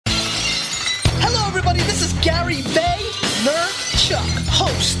everybody. This is Gary Chuck,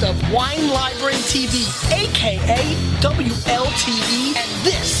 host of Wine Library TV, a.k.a. WLTV, and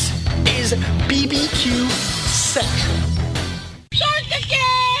this is BBQ Central. Start the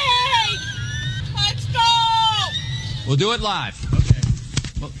game! Let's go! We'll do it live. Okay.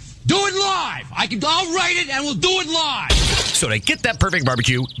 Well, do it live! I'll write it and we'll do it live! So to get that perfect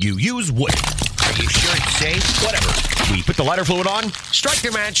barbecue, you use wood. Are you sure it's safe? Whatever. We put the lighter fluid on, strike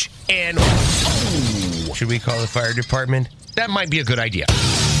your match, and... Oh! Should we call the fire department? That might be a good idea.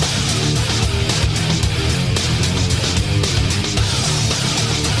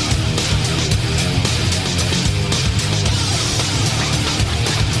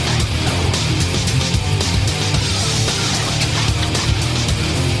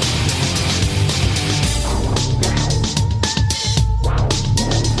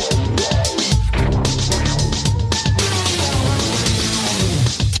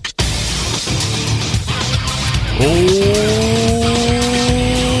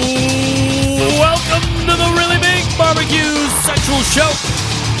 Welcome to the Really Big BBQ Central Show.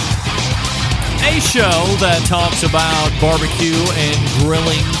 A show that talks about barbecue and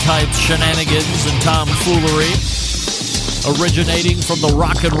grilling type shenanigans and tomfoolery. Originating from the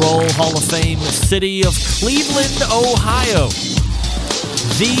Rock and Roll Hall of Fame city of Cleveland, Ohio.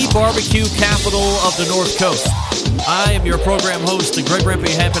 The barbecue capital of the North Coast. I am your program host, Greg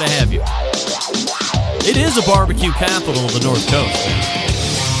Rempe, happy to have you. It is a barbecue capital of the North Coast.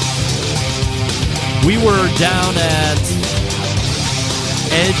 We were down at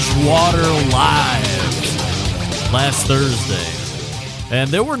Edgewater Live last Thursday, and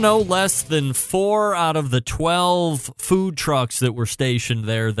there were no less than 4 out of the 12 food trucks that were stationed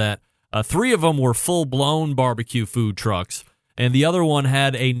there that 3 of them were full-blown barbecue food trucks, and the other one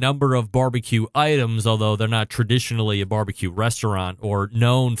had a number of barbecue items, although they're not traditionally a barbecue restaurant or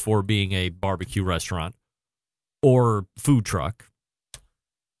known for being a barbecue restaurant or food truck.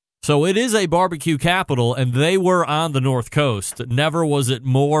 So it is a barbecue capital, and they were on the North Coast. Never was it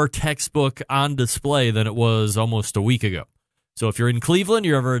more textbook on display than it was almost a week ago. So if you're in Cleveland,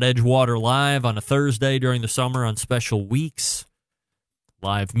 you're ever at Edgewater Live on a Thursday during the summer on special weeks,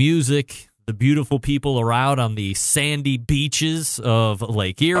 live music, the beautiful people are out on the sandy beaches of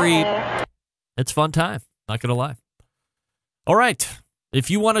Lake Erie. It's a fun time, not going to lie. All right,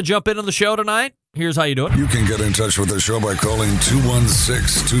 if you want to jump in on the show tonight, here's how you do it. You can get in touch with the show by calling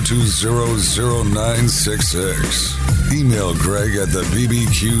 216-220-0966. Email Greg at the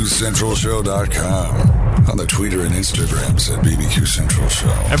BBQCentralShow.com. On the Twitter and Instagrams at BBQ Central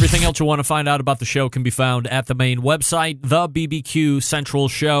Show. Everything else you want to find out about the show can be found at the main website,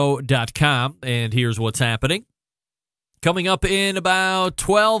 thebbqcentralshow.com. And here's what's happening. Coming up in about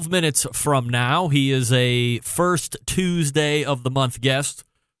 12 minutes from now, he is a first Tuesday of the month guest.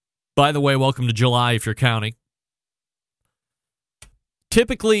 By the way, welcome to July if you're counting.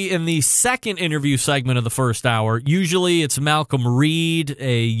 Typically in the second interview segment of the first hour, usually it's Malcolm Reed,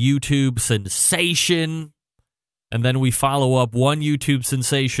 a YouTube sensation, and then we follow up one YouTube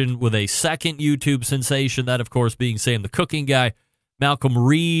sensation with a second YouTube sensation, that of course being Sam the Cooking Guy. Malcolm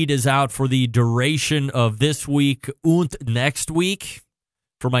Reed is out for the duration of this week and next week.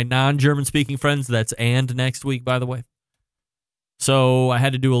 For my non-German speaking friends, that's and next week, by the way. So I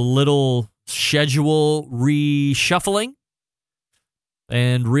had to do a little schedule reshuffling,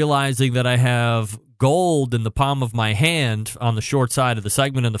 and realizing that I have gold in the palm of my hand on the short side of the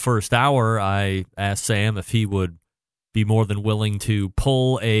segment in the first hour, I asked Sam if he would be more than willing to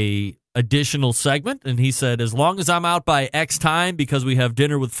pull a additional segment, and he said, as long as I'm out by X time because we have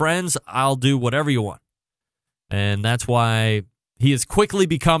dinner with friends, I'll do whatever you want. And that's why he is quickly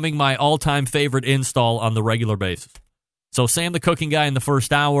becoming my all-time favorite install on the regular basis. So Sam the Cooking Guy in the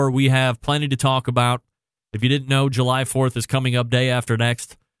first hour, we have plenty to talk about. If you didn't know, July 4th is coming up day after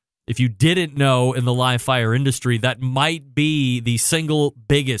next. If you didn't know, in the live fire industry, that might be the single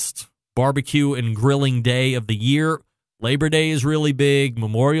biggest barbecue and grilling day of the year. Labor Day is really big.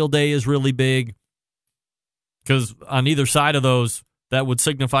 Memorial Day is really big. Because on either side of those, that would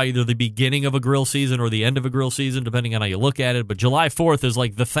signify either the beginning of a grill season or the end of a grill season, depending on how you look at it. But July 4th is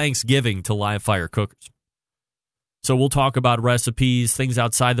like the Thanksgiving to live fire cookers. So we'll talk about recipes, things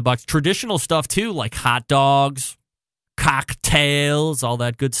outside the box, traditional stuff too, like hot dogs, cocktails, all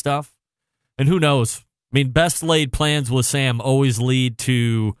that good stuff. And who knows? I mean, best laid plans with Sam always lead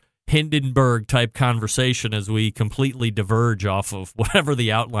to Hindenburg-type conversation as we completely diverge off of whatever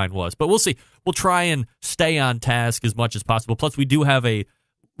the outline was. But we'll see. We'll try and stay on task as much as possible. Plus, we do have a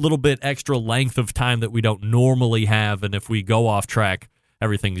little bit extra length of time that we don't normally have, and if we go off track,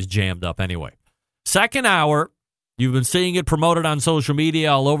 everything's jammed up anyway. Second hour, You've been seeing it promoted on social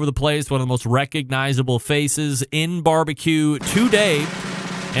media all over the place. One of the most recognizable faces in barbecue today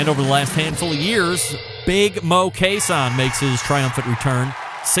and over the last handful of years. Big Mo Cason makes his triumphant return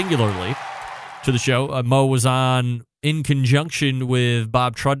singularly to the show. Mo was on in conjunction with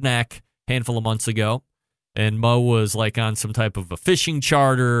Bob Trudnak a handful of months ago, and Mo was like on some type of a fishing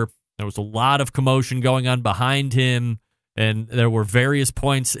charter. There was a lot of commotion going on behind him, and there were various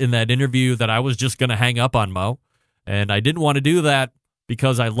points in that interview that I was just going to hang up on Mo. And I didn't want to do that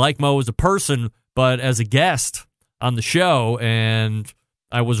because I like Mo as a person, but as a guest on the show, and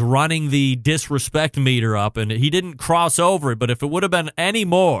I was running the disrespect meter up, and he didn't cross over it, but if it would have been any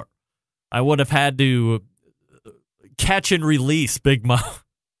more, I would have had to catch and release Big Mo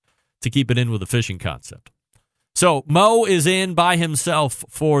to keep it in with the fishing concept. So Mo is in by himself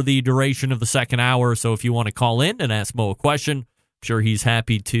for the duration of the second hour, so if you want to call in and ask Mo a question, sure he's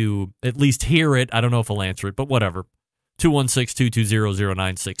happy to at least hear it. I don't know if he'll answer it, but whatever.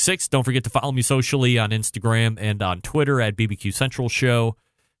 216-220-0966. Don't forget to follow me socially on Instagram and on Twitter at BBQ Central Show.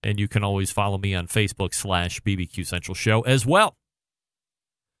 And you can always follow me on Facebook /BBQ Central Show as well.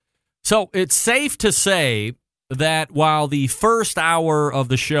 So it's safe to say that while the first hour of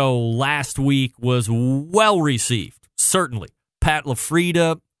the show last week was well received, certainly, Pat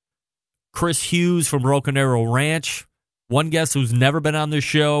LaFrida, Chris Hughes from Broken Arrow Ranch, one guest who's never been on this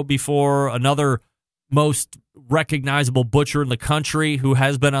show before, another most recognizable butcher in the country who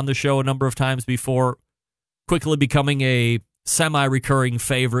has been on the show a number of times before, quickly becoming a semi-recurring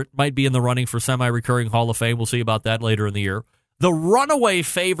favorite, might be in the running for semi-recurring Hall of Fame. We'll see about that later in the year. The runaway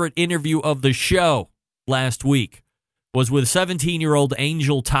favorite interview of the show last week was with 17-year-old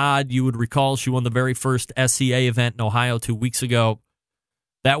Angel Todd. You would recall she won the very first SCA event in Ohio 2 weeks ago.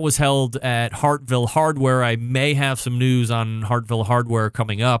 That was held at Hartville Hardware. I may have some news on Hartville Hardware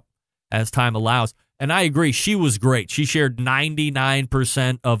coming up as time allows. And I agree, she was great. She shared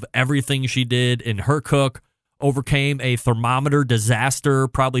 99% of everything she did in her cook, overcame a thermometer disaster,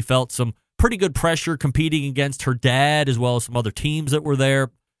 probably felt some pretty good pressure competing against her dad as well as some other teams that were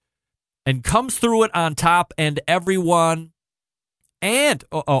there, and comes through it on top and everyone, and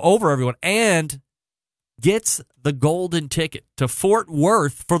over everyone, and gets the golden ticket to Fort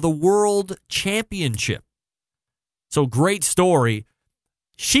Worth for the World Championship. So great story.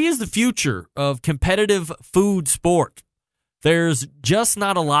 She is the future of competitive food sport. There's just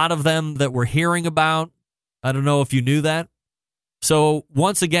not a lot of them that we're hearing about. I don't know if you knew that. So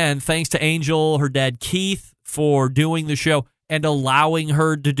once again, thanks to Angel, her dad Keith, for doing the show and allowing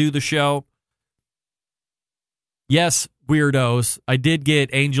her to do the show. Yes, weirdos, I did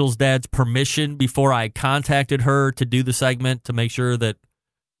get Angel's dad's permission before I contacted her to do the segment to make sure that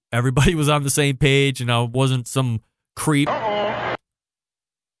everybody was on the same page and I wasn't some creep.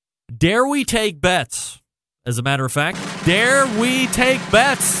 Dare we take bets? As a matter of fact, dare we take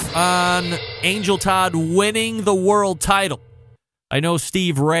bets on Angel Todd winning the world title? I know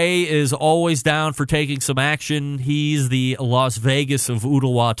Steve Ray is always down for taking some action. He's the Las Vegas of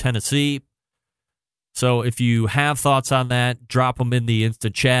Ooltewah, Tennessee. So if you have thoughts on that, drop them in the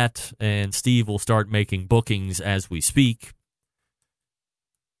instant chat, and Steve will start making bookings as we speak.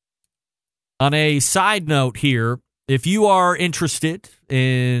 On a side note here, if you are interested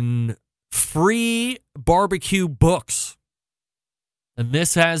in free barbecue books, and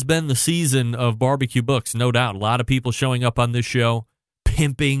this has been the season of barbecue books, no doubt. A lot of people showing up on this show,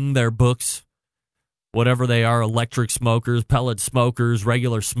 pimping their books, whatever they are, electric smokers, pellet smokers,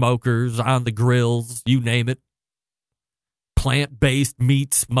 regular smokers, on the grills, you name it. Plant-based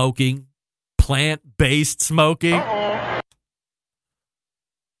meat smoking, plant-based smoking.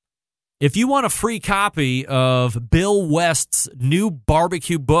 If you want a free copy of Bill West's new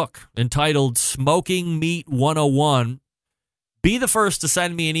barbecue book entitled Smoking Meat 101, be the first to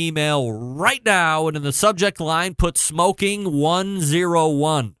send me an email right now, and in the subject line, put Smoking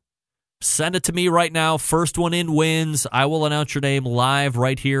 101. Send it to me right now. First one in wins. I will announce your name live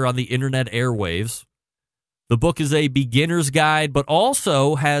right here on the internet airwaves. The book is a beginner's guide, but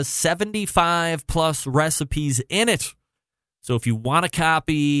also has 75-plus recipes in it. So if you want a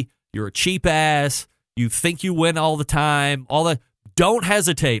copy, you're a cheap ass, you think you win all the time, don't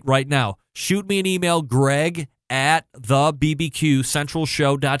hesitate right now. Shoot me an email,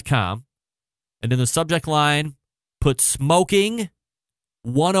 greg@thebbqcentralshow.com. And in the subject line, put Smoking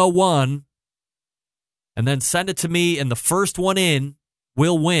 101, and then send it to me, and the first one in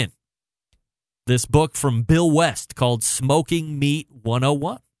will win this book from Bill West called Smoking Meat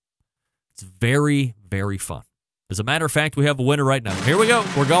 101. It's very, very fun. As a matter of fact, we have a winner right now. Here we go.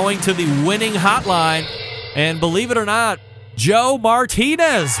 We're going to the winning hotline, and believe it or not, Joe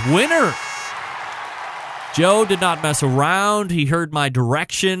Martinez, winner. Joe did not mess around. He heard my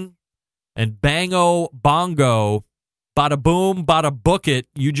direction, and bango bongo, bada boom, bada book it.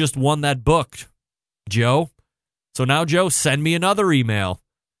 You just won that book, Joe. So now, Joe, send me another email.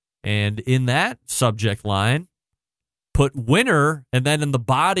 And in that subject line, put winner, and then in the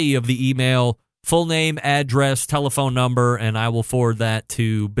body of the email, full name, address, telephone number, and I will forward that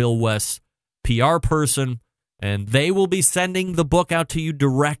to Bill West's PR person, and they will be sending the book out to you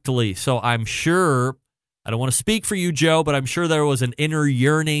directly. So I'm sure, I don't want to speak for you, Joe, but I'm sure there was an inner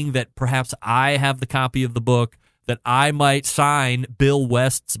yearning that perhaps I have the copy of the book, that I might sign Bill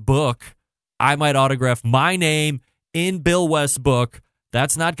West's book. I might autograph my name in Bill West's book.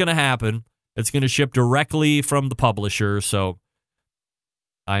 That's not going to happen. It's going to ship directly from the publisher. So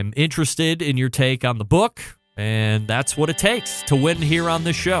I'm interested in your take on the book, and that's what it takes to win here on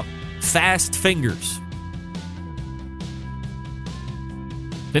this show. Fast fingers.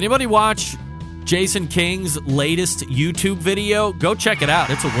 Did anybody watch Jason King's latest YouTube video? Go check it out.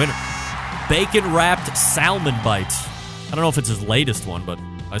 It's a winner. Bacon-wrapped salmon bites. I don't know if it's his latest one, but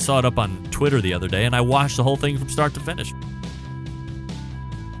I saw it up on Twitter the other day, and I watched the whole thing from start to finish.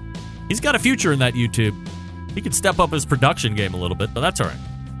 He's got a future in that YouTube. He could step up his production game a little bit, but that's all right.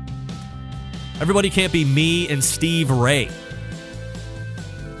 Everybody can't be me and Steve Ray.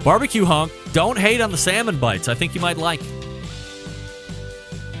 Barbecue Hunk, don't hate on the salmon bites. I think you might like it.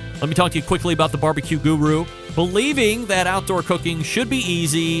 Let me talk to you quickly about the Barbecue Guru. Believing that outdoor cooking should be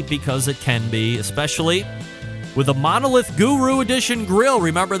easy, because it can be, especially with a Monolith Guru Edition grill.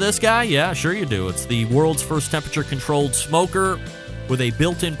 Remember this guy? Yeah, sure you do. It's the world's first temperature-controlled smoker with a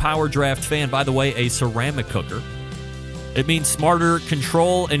built-in power draft fan. By the way, a ceramic cooker. It means smarter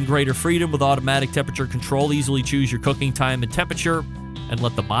control and greater freedom with automatic temperature control. Easily choose your cooking time and temperature, and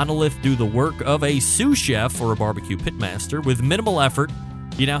let the Monolith do the work of a sous chef or a barbecue pitmaster. With minimal effort,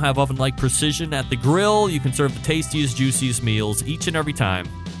 you now have oven-like precision at the grill. You can serve the tastiest, juiciest meals each and every time.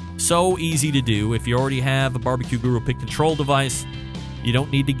 So easy to do. If you already have a Barbecue Guru Pit Control device, you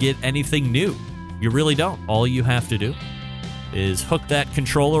don't need to get anything new. You really don't. All you have to do is hook that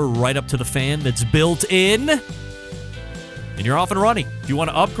controller right up to the fan that's built in, and you're off and running. If you want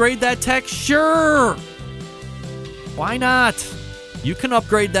to upgrade that tech, sure. Why not? You can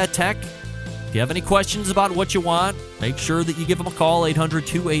upgrade that tech. If you have any questions about what you want, make sure that you give them a call,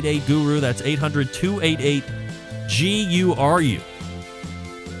 800-288-GURU. That's 800-288-GURU.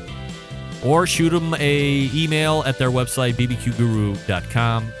 Or shoot them an email at their website,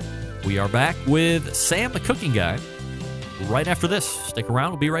 bbqguru.com. We are back with Sam, the cooking guy, right after this. Stick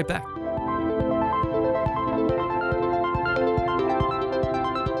around. We'll be right back.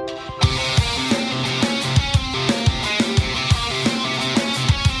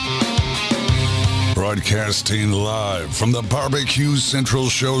 Broadcasting live from the Barbecue Central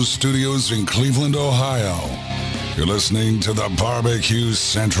Show studios in Cleveland, Ohio. You're listening to the Barbecue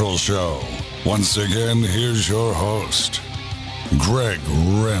Central Show. Once again, here's your host, Greg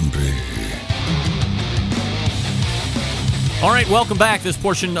Rempe. All right, welcome back. This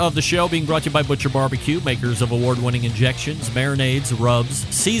portion of the show being brought to you by Butcher Barbecue, makers of award-winning injections, marinades, rubs,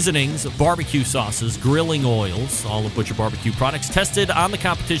 seasonings, barbecue sauces, grilling oils, all of Butcher Barbecue products tested on the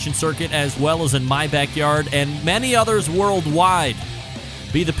competition circuit as well as in my backyard and many others worldwide.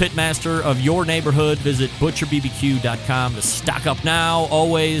 Be the pitmaster of your neighborhood. Visit butcherbbq.com to stock up now.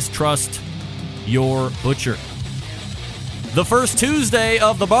 Always trust your butcher. The first Tuesday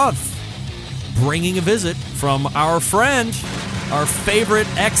of the month, bringing a visit from our friend, our favorite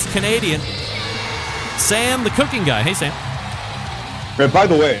ex-Canadian, Sam, the cooking guy. Hey, Sam. By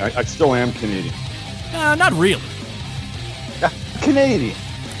the way, I still am Canadian. Not really. Canadian.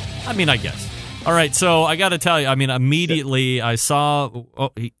 I mean, I guess. All right, so I got to tell you, I mean, immediately I saw...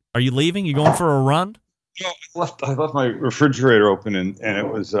 Oh, are you leaving? You going for a run? No, I left my refrigerator open, and it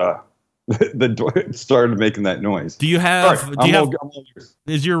was... the door started making that noise. Do you have... Sorry, I'm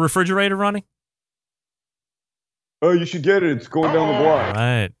is your refrigerator running? Oh, you should get it. It's going down the block. All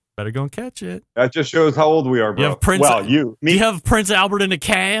right. Better go and catch it. That just shows how old we are, bro. You have Prince, me. Do you have Prince Albert in a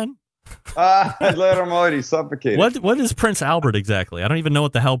can? I let him already suffocate. What is Prince Albert exactly? I don't even know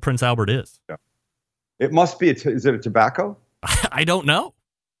what the hell Prince Albert is. Yeah. It must be. Is it a tobacco? I don't know.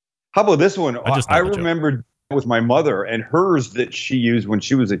 How about this one? I remembered with my mother, and hers that she used when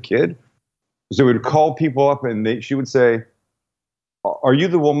she was a kid. So we would call people up, and she would say, "Are you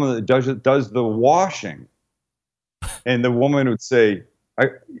the woman that does the washing?" And the woman would say,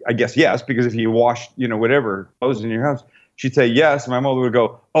 I guess yes, because if you wash, whatever clothes in your house, she'd say yes. And my mother would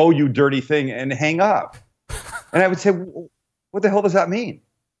go, "Oh, you dirty thing," and hang up. And I would say, "What the hell does that mean?"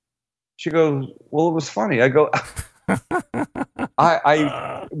 She goes, "Well, it was funny." I go,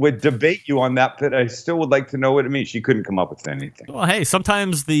 I would debate you on that, but I still would like to know what it means. She couldn't come up with anything. Well, hey,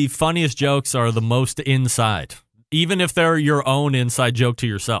 sometimes the funniest jokes are the most inside, even if they're your own inside joke to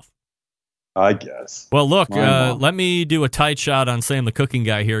yourself. I guess. Well, look, let me do a tight shot on Sam the Cooking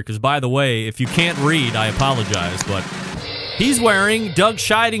Guy here, because, by the way, if you can't read, I apologize, but he's wearing Doug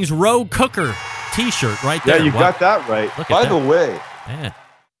Scheiding's Rogue Cooker T-shirt right there. Yeah, you got that right. By the way, man.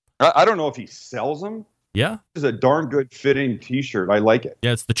 I don't know if he sells them. Yeah. This is a darn good fitting T-shirt. I like it.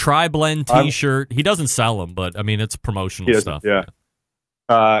 Yeah, it's the Tri-Blend T-shirt. He doesn't sell them, but, I mean, it's promotional stuff. Yeah.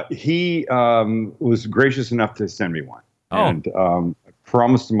 He was gracious enough to send me one. Oh. And I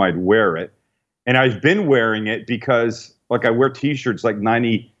promised him I'd wear it. And I've been wearing it because, like, I wear T-shirts like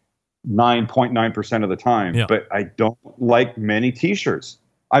 99.9% of the time. Yeah. But I don't like many T-shirts.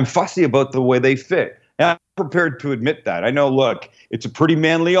 I'm fussy about the way they fit. And I'm prepared to admit that. I know, look, it's a pretty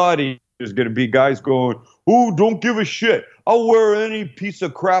manly audience. There's going to be guys going, "Oh, don't give a shit. I'll wear any piece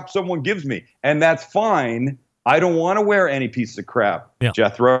of crap someone gives me." And that's fine. I don't want to wear any piece of crap. Yeah.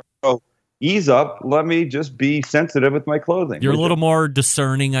 Jethro, ease up. Let me just be sensitive with my clothing. You're a little more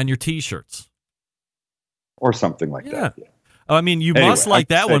discerning on your T-shirts. Or something like that. Yeah. I mean, you must like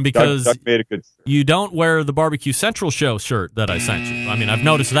that one because Doug made a good you don't wear the Barbecue Central Show shirt that I sent you. I mean, I've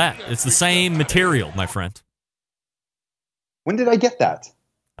noticed that. It's the same material, my friend. When did I get that?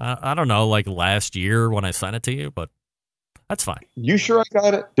 I don't know, like last year when I sent it to you, but that's fine. You sure I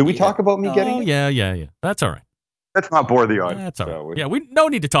got it? Did we talk about me getting it? Yeah. That's all right. Let's not bore the audience. That's all right. Yeah, we no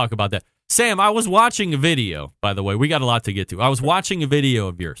need to talk about that. Sam, I was watching a video, by the way. We got a lot to get to. I was watching a video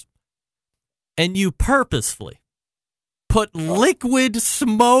of yours, and you purposefully put liquid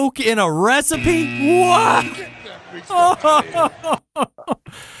smoke in a recipe? What?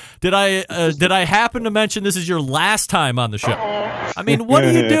 Did I happen to mention this is your last time on the show? I mean, what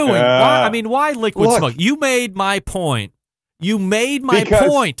are you doing? Why liquid smoke? You made my point. You made my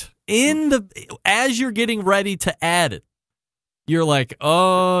point as you're getting ready to add it. You're like,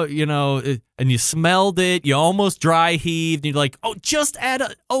 and you smelled it. You almost dry heaved. And you're like, just add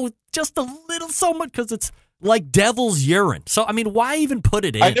just a little, so much, because it's like devil's urine. So, I mean, why even put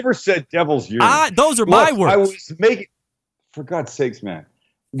it in? I never said devil's urine. Those are my words. I was making, for God's sakes, man.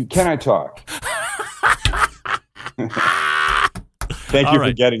 Can I talk? Thank you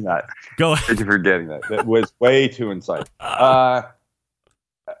for getting that. Go ahead. Thank you for getting that. That was way too insightful. I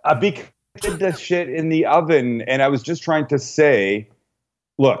did that shit in the oven, and I was just trying to say,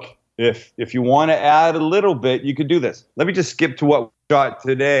 look, if you want to add a little bit, you could do this. Let me just skip to what we shot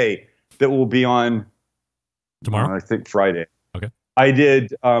today that will be on tomorrow. I think Friday. Okay. I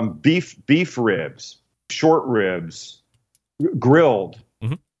did beef ribs, short ribs, grilled.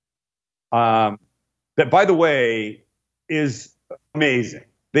 Mm-hmm. That, by the way, is amazing.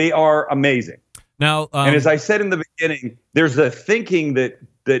 They are amazing. Now, and as I said in the beginning, there's a thinking that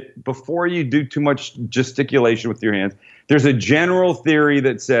before you do too much gesticulation with your hands, there's a general theory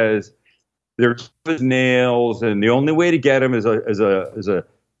that says there's nails, and the only way to get them is a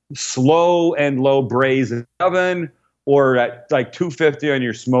slow and low braise in the oven, or at like 250 on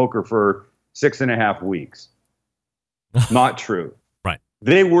your smoker for 6.5 weeks. Not true. Right.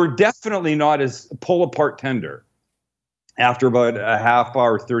 They were definitely not as pull apart tender after about a half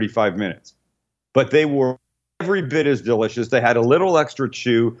hour, 35 minutes. But they were every bit as delicious. They had a little extra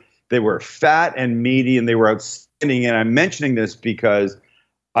chew. They were fat and meaty, and they were outstanding. And I'm mentioning this because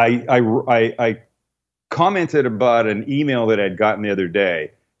I commented about an email that I'd gotten the other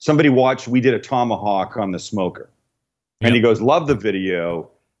day. Somebody watched, we did a tomahawk on the smoker. And he goes, love the video.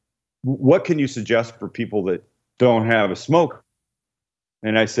 What can you suggest for people that don't have a smoker?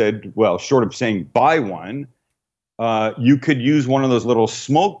 And I said, well, short of saying buy one, you could use one of those little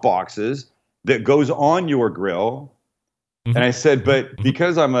smoke boxes that goes on your grill. Mm-hmm. And I said, but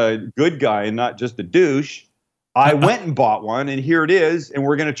because I'm a good guy and not just a douche, I went and bought one, and here it is, and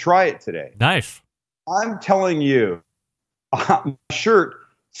we're going to try it today. Nice. I'm telling you, my shirt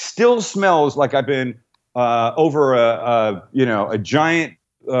still smells like I've been over a giant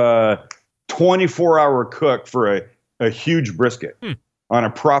 24-hour cook for a huge brisket on a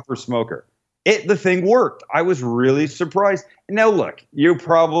proper smoker. The thing worked. I was really surprised. Now, look, you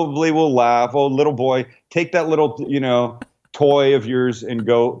probably will laugh. Oh, little boy, take that little, toy of yours and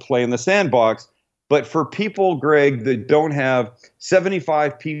go play in the sandbox. But for people, Greg, that don't have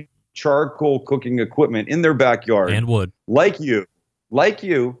 75 charcoal cooking equipment in their backyard and wood, like you,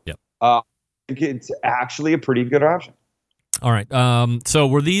 yep. I think it's actually a pretty good option. All right. So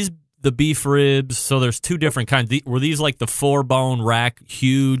were these the beef ribs? So there's two different kinds. Were these like the 4-bone rack,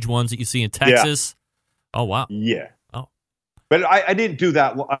 huge ones that you see in Texas? Yeah. Oh, wow. Yeah. Oh. But I didn't do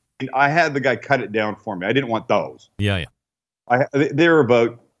that. I had the guy cut it down for me. I didn't want those. Yeah. They're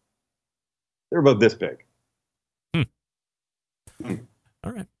about this big.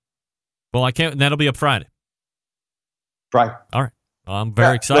 All right. Well, I can't. That'll be up Friday. Friday. All right. Well, I'm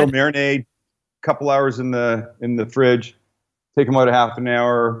very excited. Little marinade, couple hours in the fridge. Take them out a half an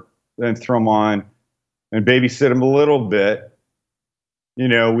hour, then throw them on, and babysit them a little bit. You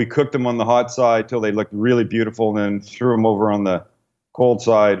know, we cooked them on the hot side till they looked really beautiful, and then threw them over on the cold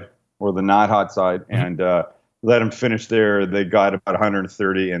side or the not hot side, and let them finish there. They got about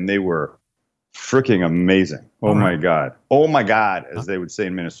 130, and they were freaking amazing. Oh my God, as they would say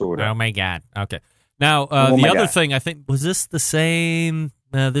in Minnesota. Oh my God. Okay. Now the other thing, I think, was this the same?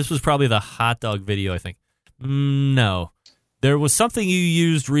 This was probably the hot dog video. I think no. There was something you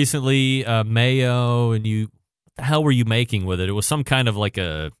used recently, mayo, and what the hell were you making with it? It was some kind of like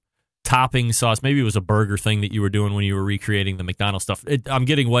a topping sauce. Maybe it was a burger thing that you were doing when you were recreating the McDonald's stuff. I'm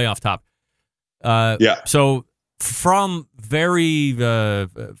getting way off top. So from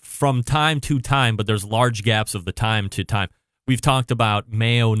time to time, but there's large gaps of the time to time. We've talked about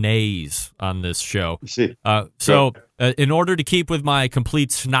mayonnaise on this show. In order to keep with my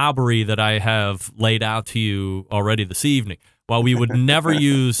complete snobbery that I have laid out to you already this evening, while we would never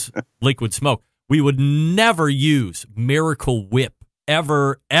use liquid smoke, we would never use Miracle Whip,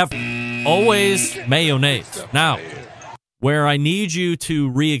 ever. Always mayonnaise. Now, where I need you to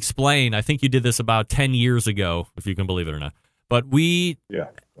re-explain, I think you did this about 10 years ago, if you can believe it or not, but we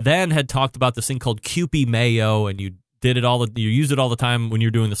then had talked about this thing called Cupie Mayo, and you used it all the time when you're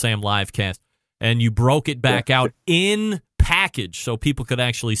doing the Sam live cast, and you broke it back out in package so people could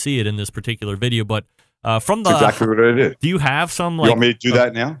actually see it in this particular video. But that's exactly what I did. Do you have some? You want me to do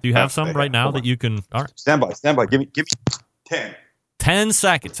that now? Do you have some right now that you can? All right. Stand by. Give me 10. 10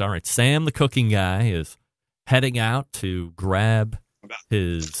 seconds. All right. Sam, the cooking guy, is heading out to grab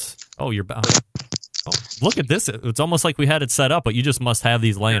his. Oh, look at this. It's almost like we had it set up, but you just must have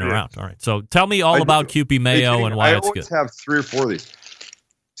these laying around. All right. So tell me all about Cupie Mayo and why it's good. I always have 3 or 4 of these.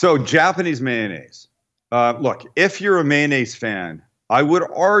 So Japanese mayonnaise. Look, if you're a mayonnaise fan, I would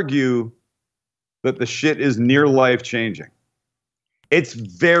argue that the shit is near life-changing. It's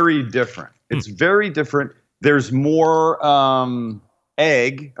very different. There's more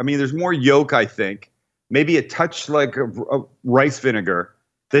egg. I mean, there's more yolk, I think. Maybe a touch like a rice vinegar.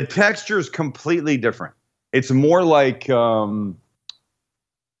 The texture is completely different. It's more like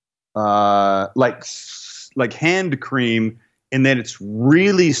hand cream, and then it's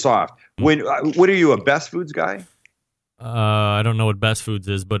really soft. What are you, a Best Foods guy? I don't know what Best Foods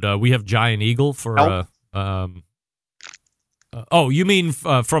is, but we have Giant Eagle for. You mean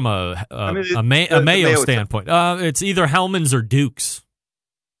from a mayo standpoint? It's either Hellman's or Duke's.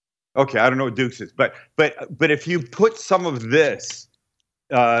 Okay, I don't know what Duke's is, but if you put some of this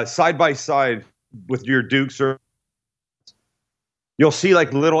side by side with your Duke's, you'll see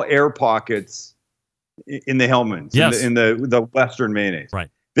like little air pockets in the Hellman's, in the Western mayonnaise. Right.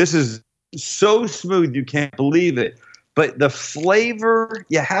 This is so smooth you can't believe it. But the flavor,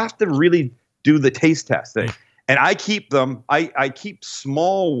 you have to really do the taste test thing. And I keep them. I keep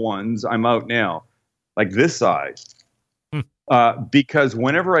small ones. I'm out now, like this size, because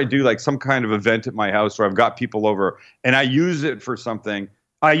whenever I do like some kind of event at my house, or I've got people over, and I use it for something.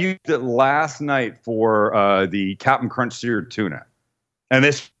 I used it last night for the Captain Crunch seared tuna, and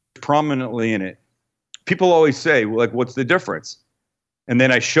this prominently in it. People always say, like, "What's the difference?" And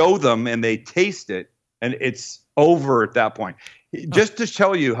then I show them, and they taste it, and it's over at that point. Just to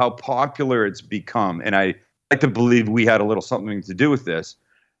tell you how popular it's become, and I like to believe we had a little something to do with this.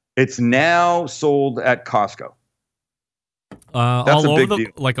 It's now sold at Costco. That's a big deal.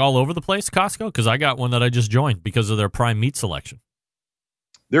 Like all over the place, Costco? Because I got one that I just joined because of their prime meat selection.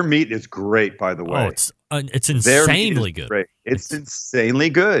 Their meat is great, by the way. It's insanely good. Great. It's insanely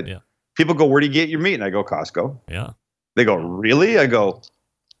good. Yeah. People go, "Where do you get your meat?" And I go, "Costco." Yeah. They go, "Really?" I go,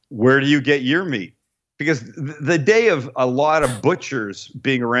 "Where do you get your meat?" Because the day of a lot of butchers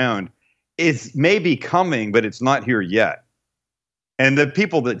being around is maybe coming, but it's not here yet. And the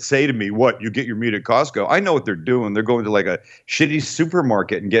people that say to me, "What, you get your meat at Costco?" I know what they're doing. They're going to like a shitty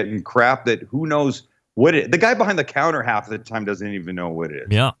supermarket and getting crap that who knows what it is. The guy behind the counter half of the time doesn't even know what it is.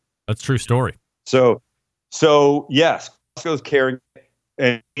 Yeah, that's a true story. So yes, Costco's carrying it.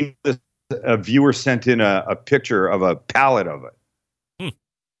 And a viewer sent in a picture of a pallet of it.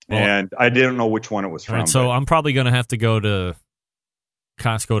 Well, and I didn't know which one it was from. Right, so I'm probably going to have to go to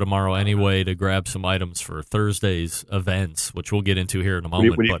Costco tomorrow anyway to grab some items for Thursday's events, which we'll get into here in a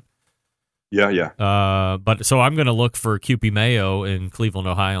moment. But so I'm going to look for Cupie Mayo in Cleveland,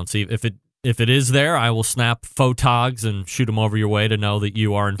 Ohio, and see if it is there. I will snap photogs and shoot them over your way to know that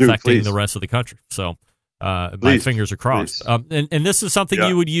you are infecting the rest of the country. So My fingers are crossed. And this is something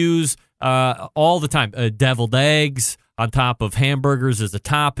you would use all the time. Deviled eggs on top of hamburgers as a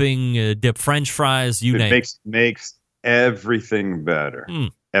topping, dip French fries, you name it. Makes everything better.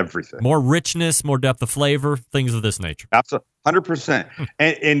 Everything. More richness, more depth of flavor, things of this nature. Absolutely. 100%.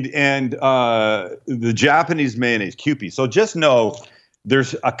 And the Japanese mayonnaise, Kewpie. So just know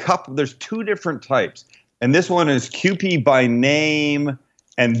there's two different types. And this one is Kewpie by name,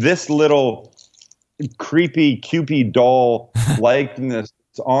 and this little creepy Kewpie doll likeness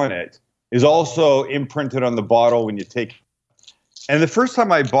on it is also imprinted on the bottle when you take it. And the first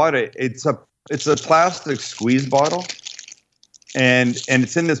time I bought it, it's a plastic squeeze bottle. And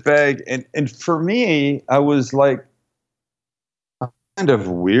it's in this bag. And for me, I was like, kind of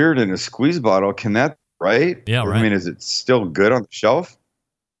weird in a squeeze bottle. Can that be right? Yeah, right. I mean, is it still good on the shelf?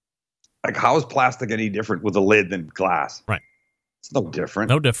 Like, how is plastic any different with a lid than glass? Right. It's no different.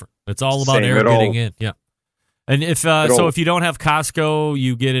 No different. It's all about air getting in. Yeah. And if if you don't have Costco,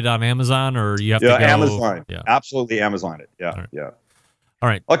 you get it on Amazon, or you have to go Amazon. Yeah, absolutely Amazon it. Yeah, right. Yeah. All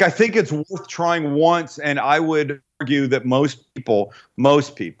right. Look, I think it's worth trying once, and I would argue that most people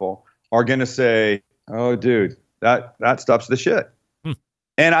are going to say, "Oh, dude, that stuff's the shit."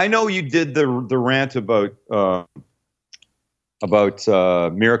 And I know you did the rant about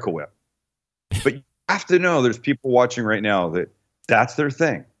Miracle Whip, but you have to know there's people watching right now that's their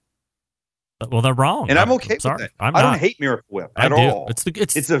thing. Well, they're wrong, and I'm okay with it. I don't hate Miracle Whip at all.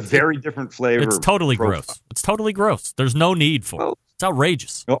 It's a very different flavor. It's totally gross. It's totally gross. There's no need for it. It's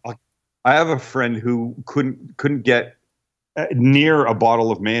outrageous. I have a friend who couldn't get near a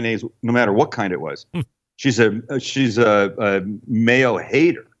bottle of mayonnaise, no matter what kind it was. She's a mayo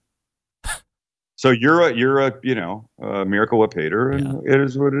hater. So you're a Miracle Whip hater, and it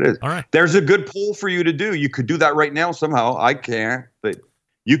is what it is. All right. There's a good poll for you to do. You could do that right now somehow. I can't, but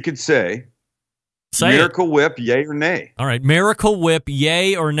you could say Miracle Whip, yay or nay. All right, Miracle Whip,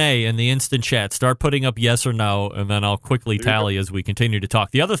 yay or nay in the instant chat. Start putting up yes or no, and then I'll quickly tally as we continue to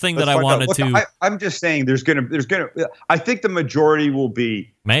talk. The other thing that I wanted to, I'm just saying, there's gonna. I think the majority will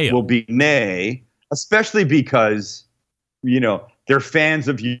be mayo. Will be nay, especially because they're fans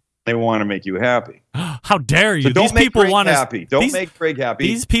of you. They want to make you happy. How dare you? So these people want to happy. Don't make Craig happy.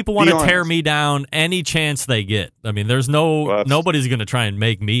 These people want to tear me down any chance they get. I mean, there's nobody's going to try and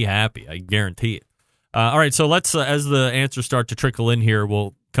make me happy. I guarantee it. All right, so let's as the answers start to trickle in here,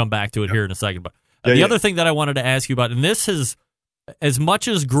 we'll come back to it here in a second. But the other thing that I wanted to ask you about, and this is as much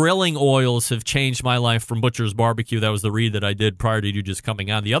as grilling oils have changed my life from Butcher's Barbecue. That was the read that I did prior to you just coming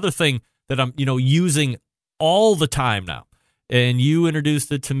on. The other thing that I'm using all the time now. And you introduced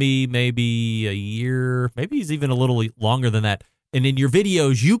it to me maybe a year, maybe it's even a little longer than that. And in your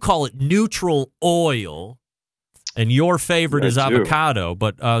videos, you call it neutral oil, and your favorite is avocado.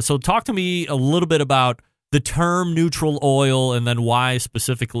 But so talk to me a little bit about the term neutral oil, and then why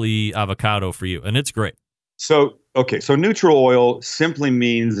specifically avocado for you. And it's great. So neutral oil simply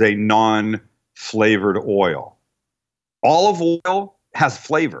means a non-flavored oil. Olive oil has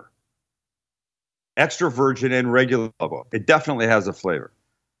flavor. Extra virgin and regular olive oil. It definitely has a flavor.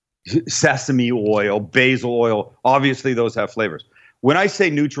 Sesame oil, basil oil, obviously those have flavors. When I say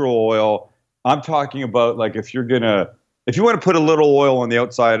neutral oil, I'm talking about like if you want to put a little oil on the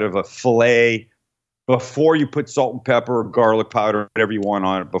outside of a fillet before you put salt and pepper, garlic powder, whatever you want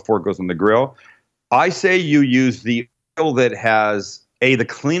on it before it goes on the grill, I say you use the oil that has A, the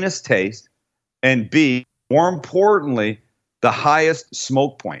cleanest taste, and B, more importantly, the highest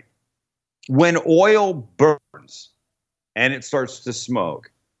smoke point. When oil burns and it starts to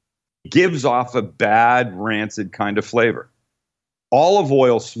smoke, it gives off a bad, rancid kind of flavor. Olive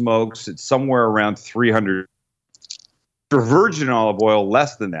oil smokes at somewhere around 300. For virgin olive oil,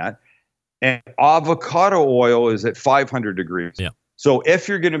 less than that. And avocado oil is at 500 degrees. Yeah. So if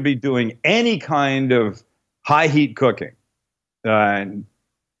you're going to be doing any kind of high heat cooking,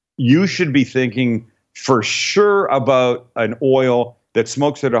 you should be thinking for sure about an oil that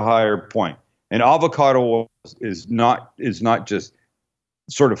smokes at a higher point. And avocado oil is not just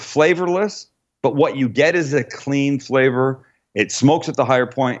sort of flavorless, but what you get is a clean flavor. It smokes at the higher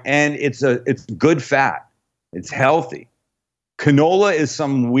point, and it's good fat. It's healthy. Canola is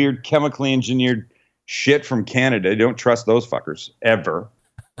some weird chemically engineered shit from Canada. Don't trust those fuckers ever.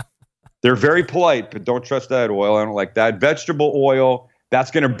 They're very polite, but don't trust that oil. I don't like that. Vegetable oil,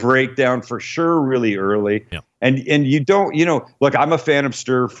 that's going to break down for sure really early. Yeah. And you don't, look, I'm a fan of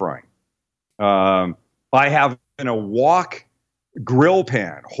stir frying. I have in a wok grill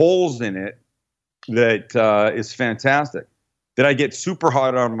pan, holes in it that is fantastic. That I get super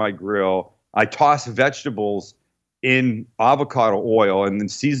hot on my grill. I toss vegetables in avocado oil and then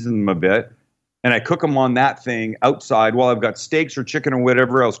season them a bit. and I cook them on that thing outside while I've got steaks or chicken or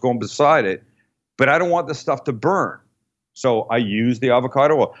whatever else going beside it. But I don't want the stuff to burn. So I use the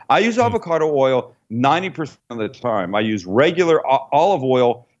avocado oil. I use avocado oil 90% of the time. I use regular olive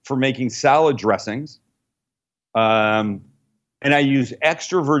oil for making salad dressings. And I use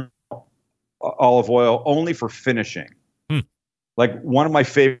extra virgin olive oil only for finishing. Like one of my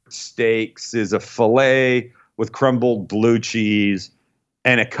favorite steaks is a filet with crumbled blue cheese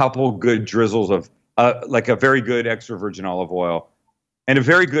and a couple good drizzles of like a very good extra virgin olive oil. And a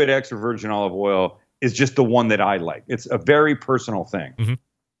very good extra virgin olive oil is just the one that I like. It's a very personal thing. Mm-hmm.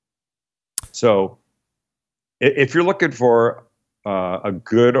 So if you're looking for a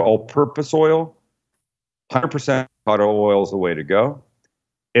good all-purpose oil, 100% avocado oil is the way to go.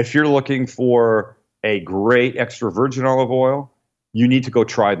 If you're looking for a great extra virgin olive oil, you need to go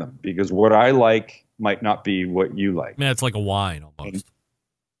try them, because what I like might not be what you like. Man, it's like a wine almost.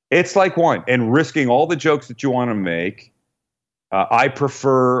 It's like wine. And risking all the jokes that you want to make, I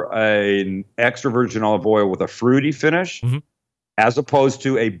prefer an extra virgin olive oil with a fruity finish as opposed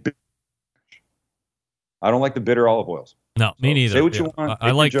to a bitter. I don't like the bitter olive oils. No, me neither. Say what you want.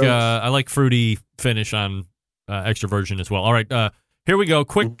 I like fruity finish on extra virgin as well. All right, here we go.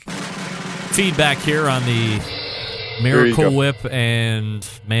 Quick feedback here on the Miracle Whip and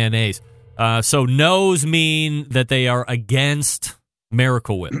mayonnaise. So no's mean that they are against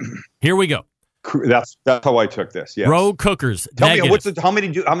Miracle Whip. Here we go. That's how I took this. Yes. Rogue cookers. Tell negative.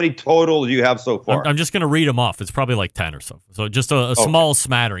 me, how many total do you have so far? I'm just going to read them off. It's probably like 10 or so. So just a small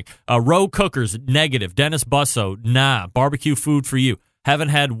smattering. Rogue cookers. Negative. Dennis Busso. Nah. Barbecue food for you. Haven't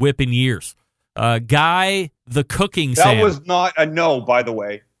had whip in years. Guy the Cooking Sam. That was not a no, by the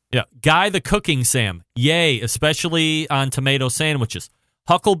way. Yeah. Guy the Cooking Sam. Yay. Especially on tomato sandwiches.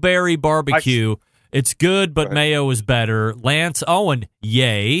 Huckleberry Barbecue. It's good, but mayo is better. Lance Owen.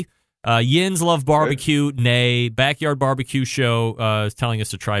 Yay. Yins Love Barbecue, nay. Backyard Barbecue Show is telling us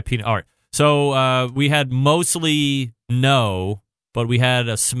to try peanut. All right. So we had mostly no, but we had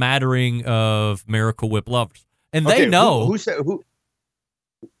a smattering of Miracle Whip lovers. And they know. Who said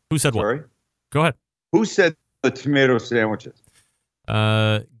what? Go ahead. Who said the tomato sandwiches?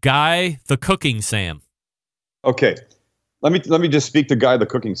 Guy the Cooking Sam. Okay. Let me just speak to Guy the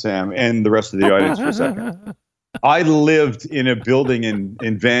Cooking Sam and the rest of the audience for a second. I lived in a building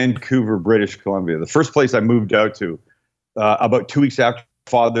in Vancouver, British Columbia. The first place I moved out to, about 2 weeks after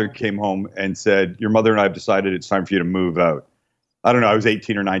father came home and said, your mother and I have decided it's time for you to move out. I don't know. I was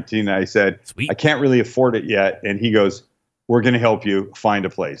 18 or 19. And I said, sweet. I can't really afford it yet. And he goes, we're going to help you find a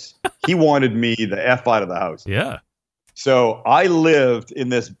place. He wanted me the F out of the house. Yeah. So I lived in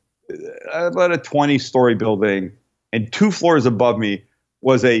this about a 20-story building, and 2 floors above me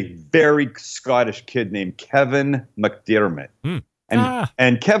was a very Scottish kid named Kevin McDermott.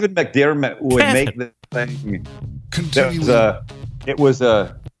 And Kevin McDermott would make the thing. It was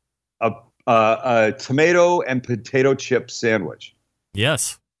a tomato and potato chip sandwich.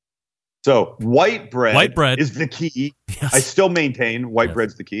 Yes. So white bread is the key. Yes. I still maintain white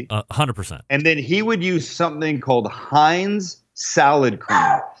bread's the key. 100%. And then he would use something called Heinz salad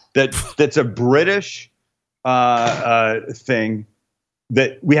cream. That's a British thing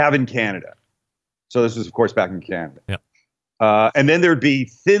that we have in Canada. So this was, of course, back in Canada. Yep. And then there'd be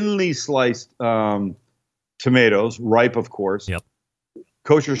thinly sliced tomatoes, ripe, of course. Yep.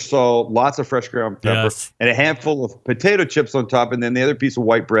 Kosher salt, lots of fresh ground pepper, and a handful of potato chips on top, and then the other piece of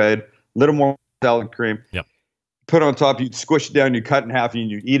white bread, a little more salad cream. Yep. Put on top, you'd squish it down, you'd cut it in half, and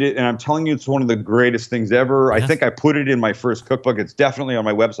you'd eat it. And I'm telling you, it's one of the greatest things ever. I think I put it in my first cookbook. It's definitely on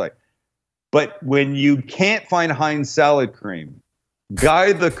my website. But when you can't find Heinz salad cream,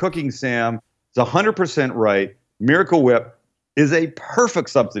 Guy the Cooking Sam is 100% right. Miracle Whip is a perfect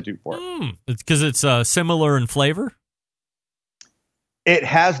substitute for it. It's because it's similar in flavor? It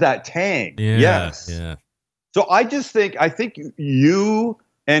has that tang. Yeah, yes. Yeah. So I think you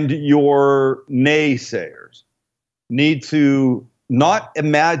and your naysayers need to not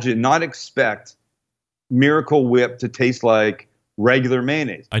expect Miracle Whip to taste like regular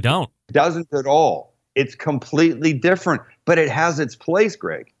mayonnaise. I don't. It doesn't at all. It's completely different, but it has its place,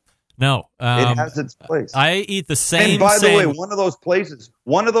 Greg. No. It has its place. I eat the same. And by the way, one of those places,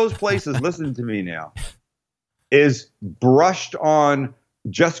 listen to me now, is brushed on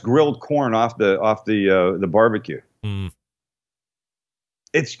just grilled corn off the barbecue.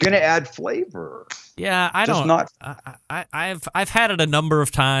 It's going to add flavor. Yeah, I've had it a number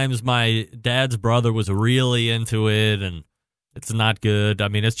of times. My dad's brother was really into it, and it's not good. I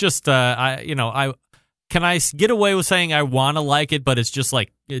mean, it's just can I get away with saying I want to like it, but it's just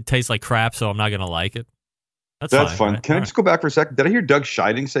like it tastes like crap, so I'm not going to like it. That's fun. Right? Can I just go back for a second? Did I hear Doug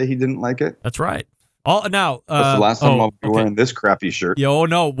Scheiding say he didn't like it? That's right. Now, that's the last time I'll be wearing this crappy shirt.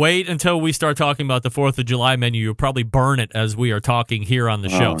 No, wait until we start talking about the 4th of July menu. You'll probably burn it as we are talking here on the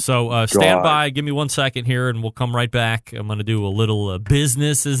show. So stand by. Give me 1 second here, and we'll come right back. I'm going to do a little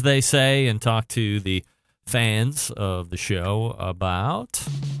business, as they say, and talk to the fans of the show about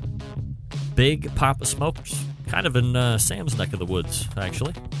Big Poppa Smokers. Kind of in Sam's neck of the woods,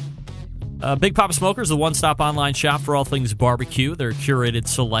 actually. Big Poppa Smokers, the one-stop online shop for all things barbecue. Their curated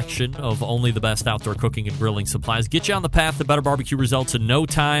selection of only the best outdoor cooking and grilling supplies. Get you on the path to better barbecue results in no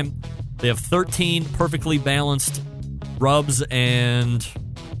time. They have 13 perfectly balanced rubs and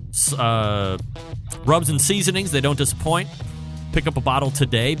seasonings. They don't disappoint. Pick up a bottle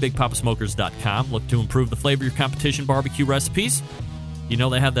today, BigPoppaSmokers.com. Look to improve the flavor of your competition barbecue recipes. You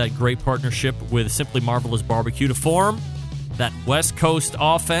know they have that great partnership with Simply Marvelous Barbecue to form that West Coast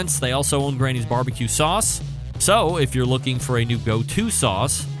offense. They also own Granny's barbecue sauce. So if you're looking for a new go-to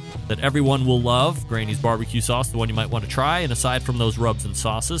sauce that everyone will love, Granny's barbecue sauce, the one you might want to try. And aside from those rubs and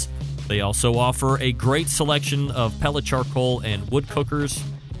sauces, they also offer a great selection of pellet charcoal and wood cookers.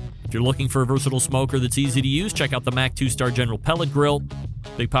 If you're looking for a versatile smoker that's easy to use, check out the Mac 2-Star General Pellet Grill.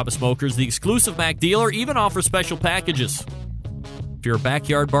 Big Poppa Smokers, the exclusive Mac dealer, even offers special packages. If you're a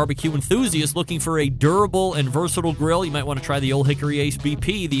backyard barbecue enthusiast looking for a durable and versatile grill, you might want to try the Old Hickory Ace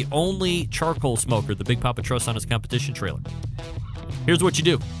BP, the only charcoal smoker the Big Poppa trusts on his competition trailer. Here's what you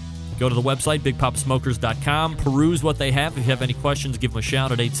do. Go to the website, BigPoppaSmokers.com, peruse what they have. If you have any questions, give them a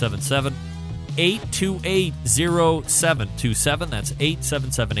shout at 877-828-0727. That's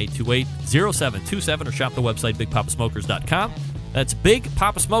 877-828-0727, or shop the website, BigPoppaSmokers.com. That's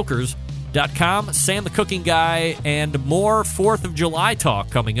BigPoppaSmokers.com. Sam the Cooking Guy, and more 4th of July talk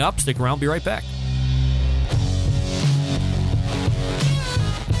coming up. Stick around, be right back.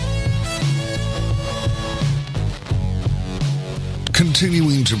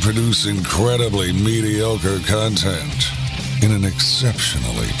 Continuing to produce incredibly mediocre content in an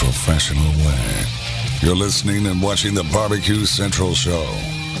exceptionally professional way. You're listening and watching the Barbecue Central Show.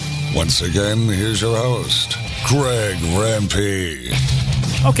 Once again, here's your host, Greg Rempe.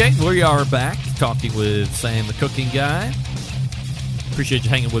 Okay, we are back talking with Sam the Cooking Guy. Appreciate you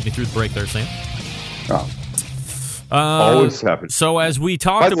hanging with me through the break there, Sam. Always happens. So as we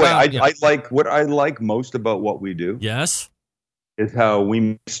talked about... By the way, I like what I like most about what we do. Yes? Is how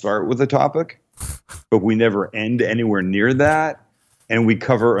we start with a topic, but we never end anywhere near that. And we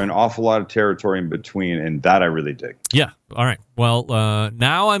cover an awful lot of territory in between, and that I really dig. Yeah, all right. Well,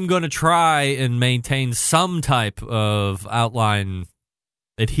 now I'm going to try and maintain some type of outline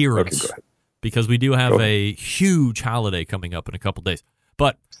adherence, because we do have a huge holiday coming up in a couple days.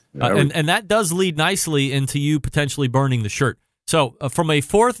 But and that does lead nicely into you potentially burning the shirt. So from a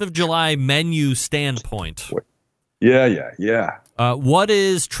 4th of July menu standpoint, what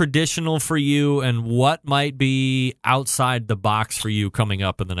is traditional for you, and what might be outside the box for you coming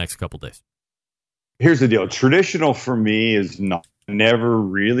up in the next couple days? Here's the deal. Traditional for me is never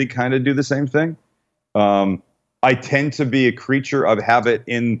really kind of do the same thing. I tend to be a creature of habit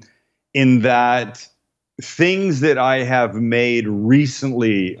in that things that I have made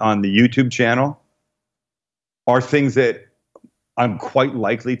recently on the YouTube channel are things that I'm quite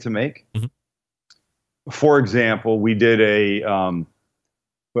likely to make. Mm-hmm. For example, we did a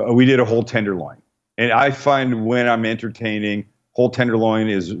whole tenderloin, and I find when I'm entertaining, whole tenderloin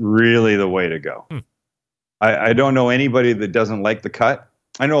is really the way to go. I don't know anybody that doesn't like the cut.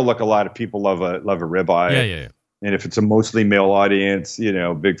 I know, look, a lot of people love a ribeye. Yeah. And if it's a mostly male audience,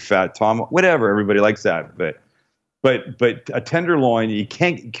 big fat Tom, whatever, everybody likes that. But a tenderloin, you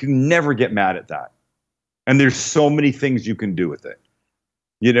can never get mad at that. And there's so many things you can do with it.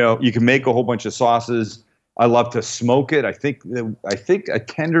 You can make a whole bunch of sauces. I love to smoke it. I think a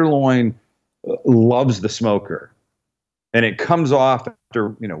tenderloin loves the smoker, and it comes off after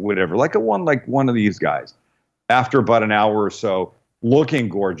whatever, like one of these guys, after about an hour or so, looking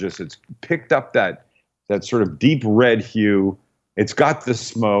gorgeous. It's picked up that sort of deep red hue. It's got the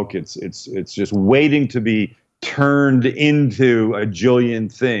smoke. It's just waiting to be turned into a jillion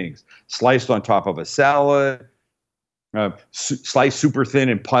things. Sliced on top of a salad, sliced super thin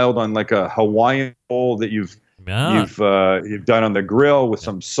and piled on like a Hawaiian bowl that you've done on the grill with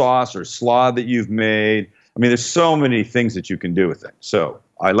some sauce or slaw that you've made. I mean, there's so many things that you can do with it. So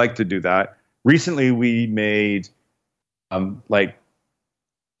I like to do that. Recently, we made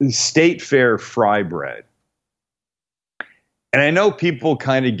State Fair fry bread. And I know people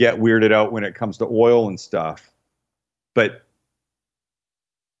kind of get weirded out when it comes to oil and stuff, but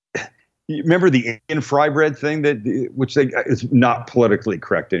you remember the Indian fry bread thing which is not politically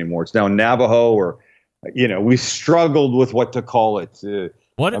correct anymore. It's now Navajo or we struggled with what to call it.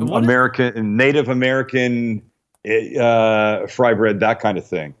 Native American fry bread, that kind of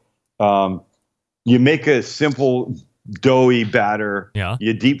thing. You make a simple doughy batter. Yeah.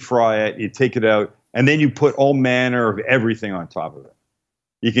 You deep fry it. You take it out, and then you put all manner of everything on top of it.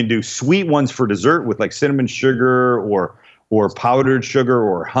 You can do sweet ones for dessert with like cinnamon sugar or powdered sugar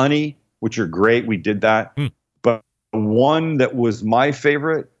or honey, which are great. We did that. But one that was my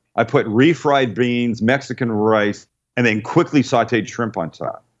favorite, I put refried beans, Mexican rice, and then quickly sauteed shrimp on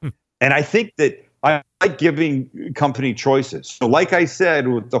top. And I think that I like giving company choices. So like I said,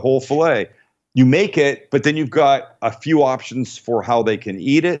 with the whole filet, you make it, but then you've got a few options for how they can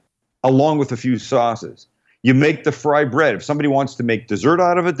eat it, along with a few sauces. You make the fry bread. If somebody wants to make dessert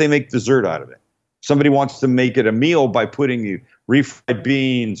out of it, they make dessert out of it. Somebody wants to make it a meal by putting refried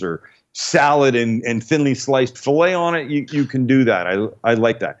beans or salad and thinly sliced filet on it, you can do that. I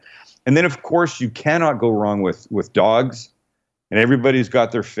like that. And then, of course, you cannot go wrong with dogs. And everybody's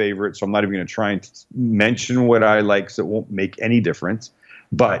got their favorite, so I'm not even going to try and mention what I like, so it won't make any difference.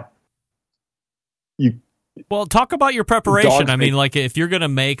 But well, talk about your preparation. I mean, like if you're going to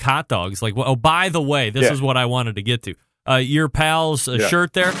make hot dogs, like, oh, by the way, this is what I wanted to get to. Your pal's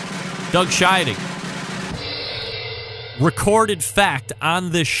shirt there, Doug Scheiding. Recorded fact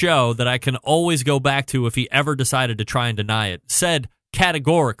on this show that I can always go back to if he ever decided to try and deny it, said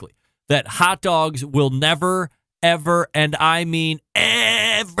categorically that hot dogs will never, ever, and I mean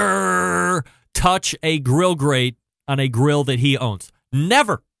ever, touch a grill grate on a grill that he owns.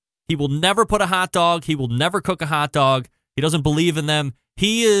 Never. He will never put a hot dog. He will never cook a hot dog. He doesn't believe in them.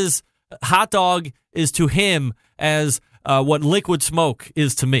 Hot dog is to him as what liquid smoke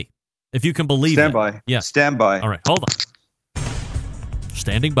is to me. If you can believe it. Stand by. Yeah. Stand by. All right, hold on.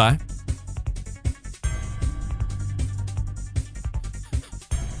 Standing by.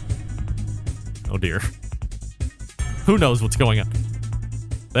 Oh, dear. Who knows what's going on?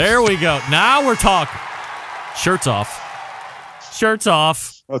 There we go. Now we're talking. Shirts off. Shirts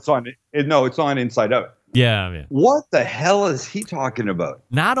off. Oh, it's on Inside Out. Yeah. What the hell is he talking about?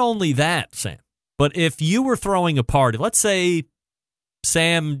 Not only that, Sam, but if you were throwing a party, let's say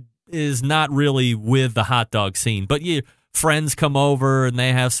Sam is not really with the hot dog scene, but friends come over and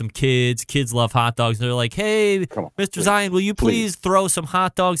they have some kids. Kids love hot dogs. They're like, hey, Mr. Zion, will you please throw some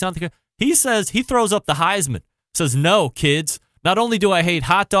hot dogs on the... He says, he throws up the Heisman. Says, no, kids. Not only do I hate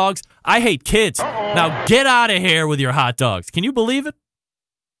hot dogs, I hate kids. Now get out of here with your hot dogs. Can you believe it?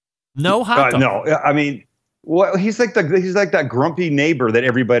 No hot dogs. No, I mean, he's like that grumpy neighbor that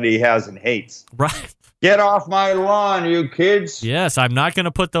everybody has and hates. Right. Get off my lawn, you kids. Yes, I'm not going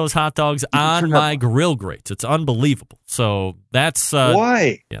to put those hot dogs on my grill grates. It's unbelievable. So that's...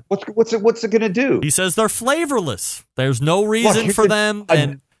 why? Yeah. What's it going to do? He says they're flavorless. There's no reason for them.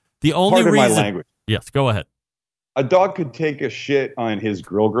 And the only reason... Pardon my language. Yes, go ahead. A dog could take a shit on his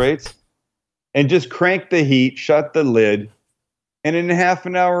grill grates and just crank the heat, shut the lid, and in half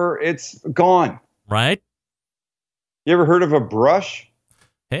an hour, it's gone. Right? You ever heard of a brush?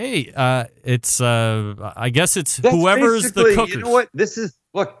 Hey, it's I guess it's whoever's the cookers. You know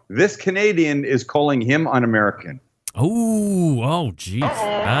what? This Canadian is calling him un-American. Oh, geez.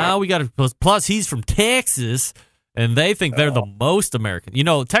 Now we got to... Plus, he's from Texas, and they think they're the most American. You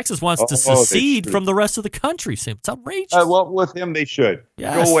know, Texas wants to secede from the rest of the country, Sam. It's outrageous. Well, with him, they should.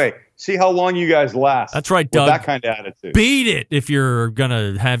 Yes. Go away. See how long you guys last. That's right, Doug. With that kind of attitude. Beat it if you're going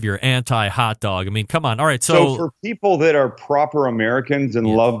to have your anti-hot dog. I mean, come on. All right, so for people that are proper Americans and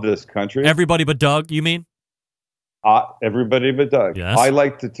love this country. Everybody but Doug, you mean? Everybody but Doug. Yes. I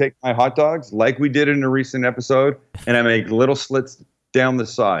like to take my hot dogs, like we did in a recent episode, and I make little slits down the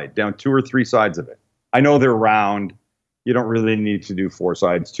side, down 2 or 3 sides of it. I know they're round. You don't really need to do 4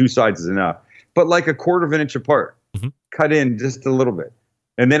 sides. 2 sides is enough. But like a 1/4 of an inch apart. Mm-hmm. Cut in just a little bit.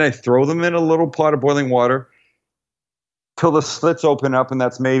 And then I throw them in a little pot of boiling water till the slits open up, and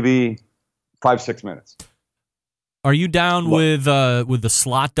that's maybe 5-6 minutes. Are you down with the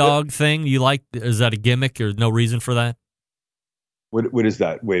slot dog thing? Is that a gimmick or no reason for that? What is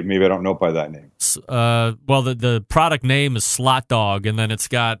that? Wait, maybe I don't know it by that name. Well, the product name is Slot Dog, and then it's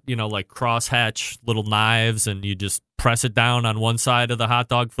got, like crosshatch little knives, and you just press it down on one side of the hot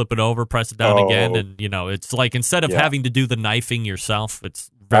dog, flip it over, press it down again, and, it's like instead of having to do the knifing yourself,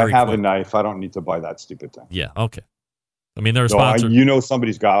 it's very I have quick. a knife. I don't need to buy that stupid thing. Yeah, okay. I mean, they're a sponsor.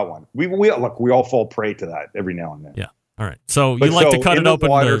 Somebody's got one. We all fall prey to that every now and then. Yeah, all right. So you like to cut it open.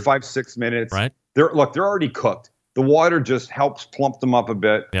 Water, 5-6 minutes. Right. They're already cooked. The water just helps plump them up a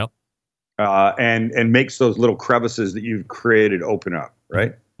bit. Yep. And makes those little crevices that you've created open up,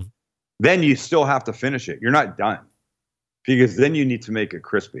 right? Mm-hmm. Then you still have to finish it. You're not done. Because then you need to make it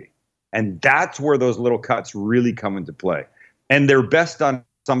crispy. And that's where those little cuts really come into play. And they're best on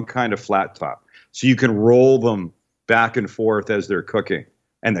some kind of flat top. So you can roll them back and forth as they're cooking.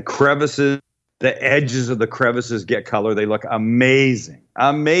 And the crevices, the edges of the crevices get color. They look amazing.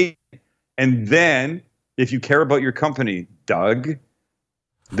 Amazing. And then, if you care about your company, Doug,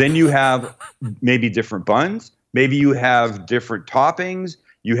 then you have maybe different buns. Maybe you have different toppings.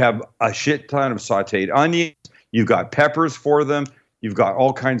 You have a shit ton of sauteed onions. You've got peppers for them. You've got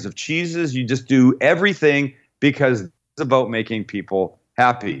all kinds of cheeses. You just do everything because it's about making people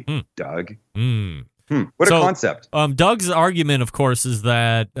happy, Doug. What a concept. Doug's argument, of course, is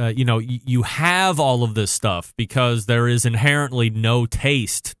that, you have all of this stuff because there is inherently no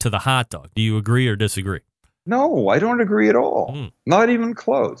taste to the hot dog. Do you agree or disagree? No, I don't agree at all. Not even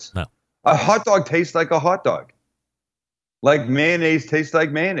close. No. A hot dog tastes like a hot dog. Like mayonnaise tastes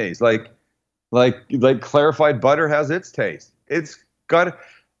like mayonnaise. Like clarified butter has its taste. It's got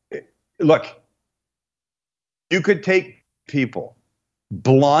look, you could take people,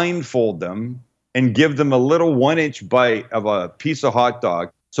 blindfold them, and give them a little 1-inch bite of a piece of hot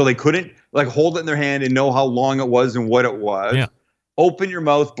dog so they couldn't hold it in their hand and know how long it was and what it was. Yeah. Open your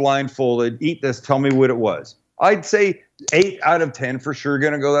mouth blindfolded, eat this, tell me what it was. I'd say 8 out of 10 for sure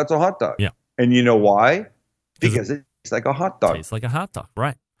going to go, that's a hot dog. Yeah. And you know why? Because it tastes like a hot dog. Tastes like a hot dog,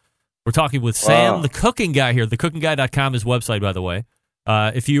 right. We're talking with Sam, the cooking guy here. TheCookingGuy.com is website, by the way.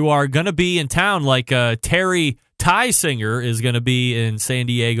 If you are going to be in town, like Terry Singer is going to be in San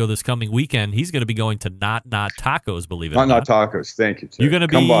Diego this coming weekend. He's going to be going to Not Tacos, believe it or not. Not Tacos. Thank you, Terry.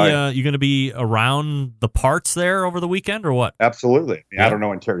 You going to be around the parts there over the weekend or what? Absolutely. I don't know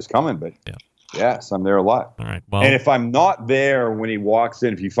when Terry's coming, but yes, I'm there a lot. All right. Well, and if I'm not there when he walks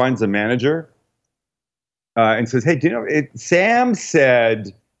in, if he finds a manager and says, "Hey, do you know Sam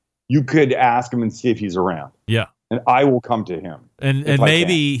said you could ask him and see if he's around?" Yeah. And I will come to him. And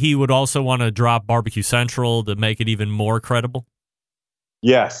maybe he would also want to drop Barbecue Central to make it even more credible.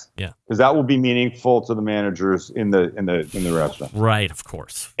 Yes. Yeah. Because that will be meaningful to the managers in the restaurant. Right, of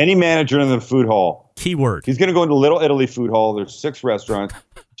course. Any manager in the food hall. Keyword. He's going to go into Little Italy food hall. There's 6 restaurants.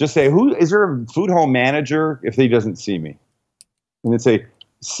 Just say, "Who is there a food hall manager?" If he doesn't see me, and then say,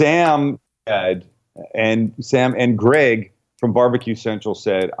 Sam and Greg from Barbecue Central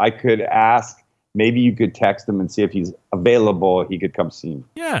said I could ask. Maybe you could text him and see if he's available. He could come see me.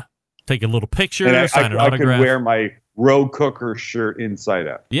 Yeah. Take a little picture, and sign an I autograph. could wear my Rogue Cooker shirt inside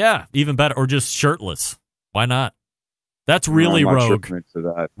out. Yeah, even better. Or just shirtless. Why not? That's really rogue. Sure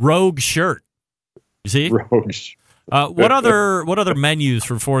into that. Rogue shirt. You see? Rogue. What other menus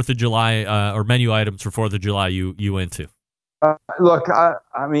for 4th of July or menu items for 4th of July you into? Look,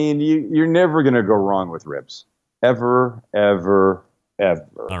 I mean, you're never going to go wrong with ribs. Ever, ever,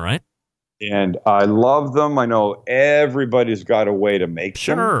 ever. All right. And I love them. I know everybody's got a way to make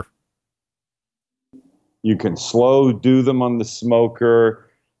them. Sure. You can slow do them on the smoker.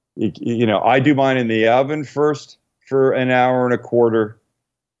 I do mine in the oven first for an hour and a quarter,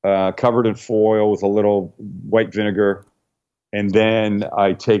 covered in foil with a little white vinegar. And then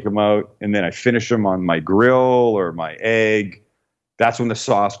I take them out and then I finish them on my grill or my egg. That's when the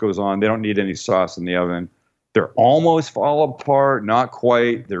sauce goes on. They don't need any sauce in the oven. They're almost fall apart, not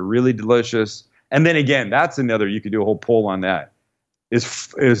quite. They're really delicious. And then again, that's another, you could do a whole poll on that,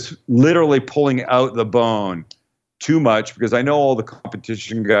 is literally pulling out the bone too much, because I know all the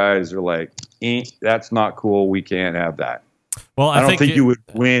competition guys are like, that's not cool. We can't have that. Well, I don't think you would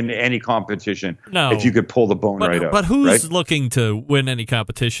win any competition if you could pull the bone right out. But who's right? looking to win any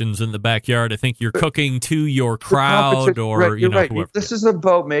competitions in the backyard? I think you're cooking to your crowd or right, right. whoever. This is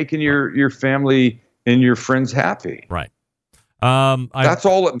about making your family and your friends happy. Right. That's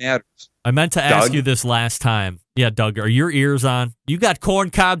all that matters. I meant to ask you this last time. Yeah, Doug, are your ears on? You got corn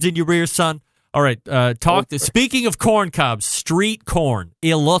cobs in your ears, son? All right. Speaking of corn cobs, street corn,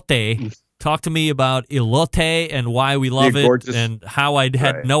 elote. Talk to me about elote and why we love it gorgeous. And how I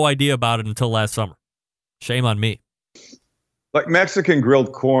had no idea about it until last summer. Shame on me. Like Mexican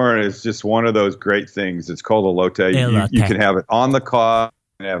grilled corn is just one of those great things. It's called elote. You can have it on the cob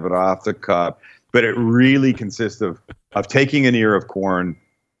and have it off the cob. But it really consists of taking an ear of corn.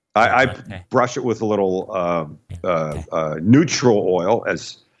 I brush it with a little neutral oil,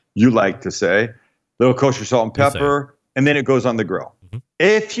 as you like to say, little kosher salt and pepper, and then it goes on the grill. Mm-hmm.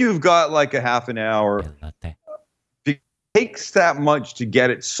 If you've got like a half an hour, it takes that much to get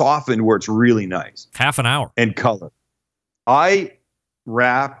it softened where it's really nice. Half an hour. And color. I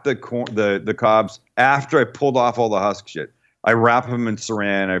wrap the cobs after I pulled off all the husk shit. I wrap them in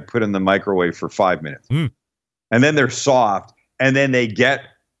saran. I put in the microwave for 5 minutes. And then they're soft. And then they get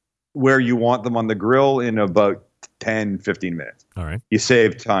where you want them on the grill in about 10, 15 minutes. All right. You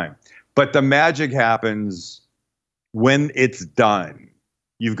save time. But the magic happens when it's done.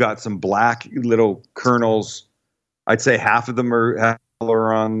 You've got some black little kernels. I'd say half of them are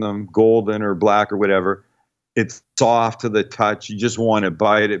on them, golden or black or whatever. It's soft to the touch. You just want to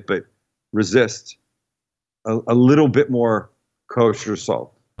bite it, but resist. A little bit more kosher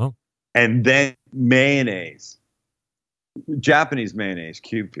salt. Oh. And then mayonnaise. Japanese mayonnaise,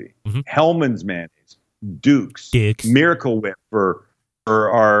 Kewpie. Hellman's mayonnaise, Duke's. Miracle Whip for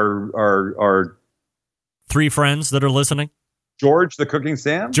our 3 friends that are listening. George the Cooking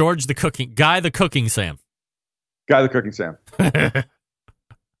Sam? Guy the Cooking Sam. Guy the Cooking Sam.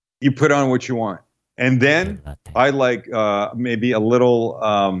 You put on what you want. And then I like maybe a little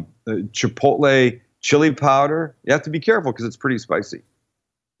chipotle chili powder. You have to be careful because it's pretty spicy.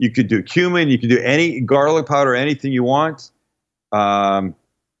 You could do cumin. You could do any garlic powder, anything you want. And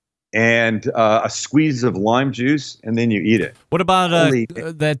a squeeze of lime juice, and then you eat it. What about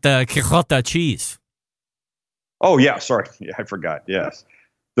that Quijota cheese? Oh, yeah. Sorry. Yeah, I forgot. Yes.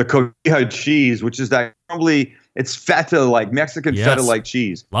 The cotija cheese, which is that crumbly, it's feta, like Mexican feta-like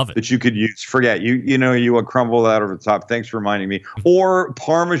cheese. Love it. That you could use. Forget. You would crumble that over the top. Thanks for reminding me. Or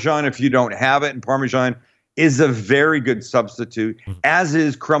Parmesan if you don't have it. And Parmesan is a very good substitute, as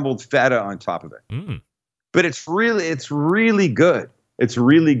is crumbled feta on top of it. But it's really good. It's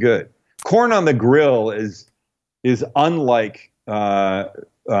really good. Corn on the grill is unlike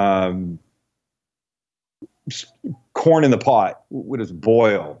corn in the pot. What is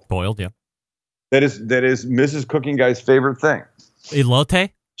boiled? Boiled, yeah. That is Mrs. Cooking Guy's favorite thing.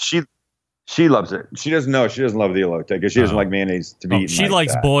 Elote? She loves it. She doesn't love the elote because she doesn't like mayonnaise to be eaten. She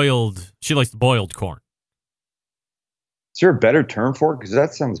likes boiled. She likes boiled corn. Is there a better term for it? Because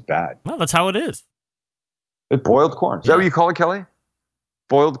that sounds bad. No, that's how it is. It's boiled corn. Is that what you call it, Kelly?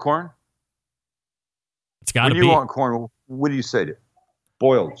 Boiled corn? It's got to be. When you want corn, what do you say to it?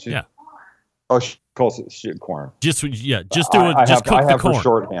 Boiled. Yeah. Oh, she calls it shit corn. Just do it. Just cook the corn. Her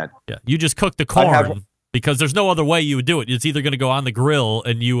shorthand. Yeah, you just cook the corn because there's no other way you would do it. It's either going to go on the grill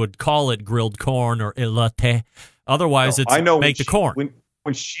and you would call it grilled corn or elote. Otherwise, make the corn.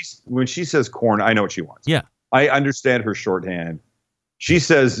 When she says corn, I know what she wants. Yeah. I understand her shorthand. She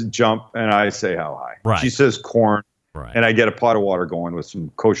says jump, and I say how high. Right. She says corn, right, and I get a pot of water going with some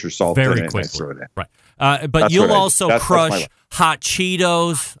kosher salt very in it. Quickly. Right. But you'll also crush hot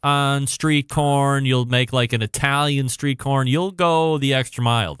Cheetos on street corn. You'll make like an Italian street corn. You'll go the extra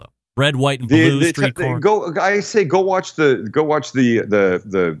mile though. Red, white, and blue street corn. Go watch the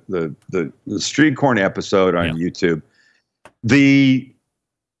street corn episode on YouTube. The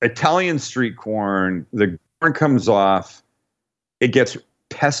Italian street corn, the corn comes off. It gets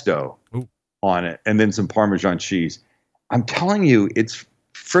pesto on it, and then some Parmesan cheese. I'm telling you, it's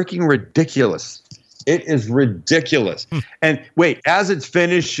freaking ridiculous. It is ridiculous. And wait, as it's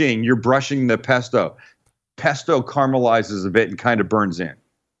finishing, you're brushing the pesto. Pesto caramelizes a bit and kind of burns in.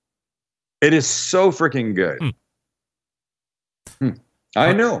 It is so freaking good.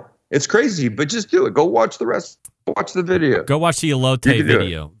 I know. It's crazy, but just do it. Go watch the rest. Watch the video. Go watch the elote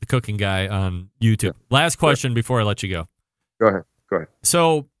video, the cooking guy on YouTube. Last question before I let you go. Go ahead.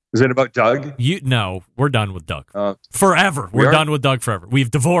 So, is it about Doug? No, we're done with Doug. Forever. We're done with Doug forever.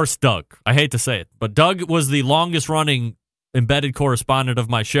 We've divorced Doug. I hate to say it, but Doug was the longest running embedded correspondent of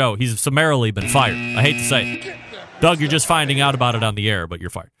my show. He's summarily been fired. I hate to say it. Doug, you're just finding out about it on the air, but you're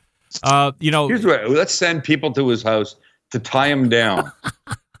fired. Here's what. Let's send people to his house to tie him down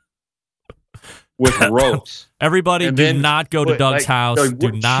with ropes. Everybody, do not go to Doug's house.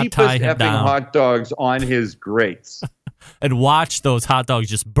 Do not tie him down. Hot dogs on his grates. And watch those hot dogs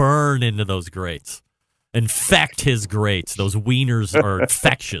just burn into those grates. Infect his grates. Those wieners are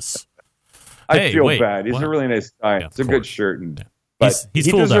infectious. I feel bad. He's a really nice guy. It's a good shirt. He's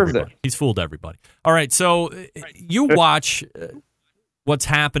fooled everybody. He's fooled everybody. All right, so you watch what's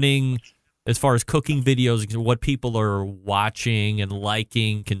happening as far as cooking videos, what people are watching and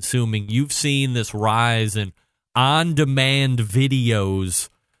liking, consuming. You've seen this rise in on-demand videos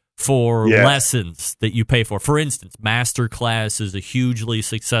for lessons that you pay for. For instance, Masterclass is a hugely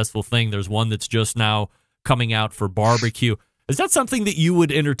successful thing. There's one that's just now coming out for barbecue. Is that something that you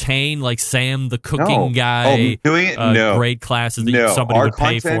would entertain, like Sam the Cooking Guy? Doing it? No. Great classes that somebody would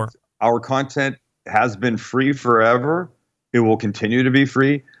pay for? Our content has been free forever. It will continue to be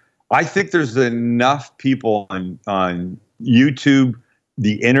free. I think there's enough people on YouTube,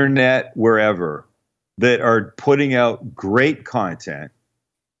 the internet, wherever, that are putting out great content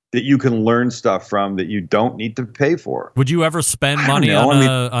that you can learn stuff from that you don't need to pay for. Would you ever spend money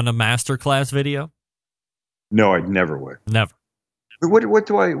on a masterclass video? No, I never would. Never. What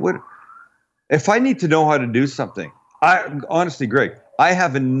if I need to know how to do something? Honestly, Greg, I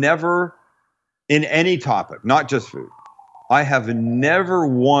have never, in any topic, not just food, I have never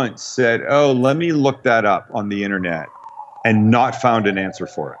once said, oh, let me look that up on the internet and not found an answer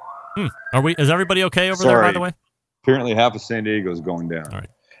for it. Is everybody okay over there, by the way? Apparently half of San Diego is going down. All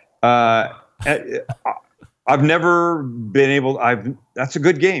right. I've never been able, that's a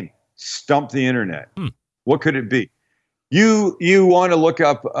good game. Stump the internet. What could it be? You want to look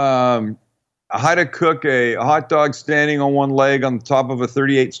up how to cook a hot dog standing on one leg on the top of a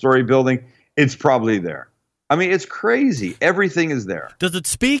 38-story building. It's probably there. I mean, it's crazy. Everything is there. Does it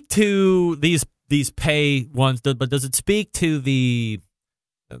speak to these pay ones? But does it speak to the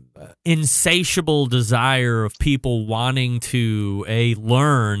insatiable desire of people wanting to A,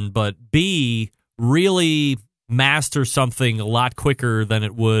 learn, but B, really master something a lot quicker than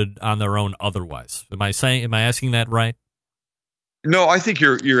it would on their own otherwise? Am I asking that right? No, I think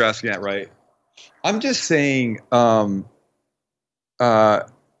you're asking that right. I'm just saying,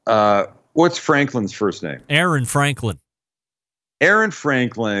 what's Franklin's first name? Aaron Franklin. Aaron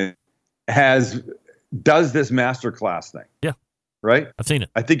Franklin does this masterclass thing. Yeah. Right? I've seen it.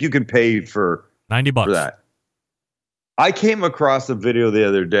 I think you can pay for $90 for that. I came across a video the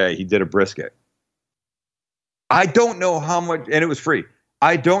other day. He did a brisket. I don't know how much, and it was free.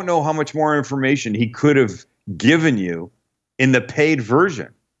 I don't know how much more information he could have given you in the paid version.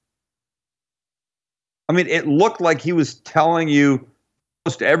 I mean, it looked like he was telling you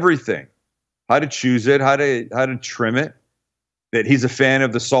almost everything. How to choose it, how to trim it. That he's a fan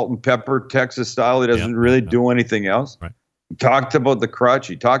of the salt and pepper Texas style. He doesn't really do anything else. Right. He talked about the crutch.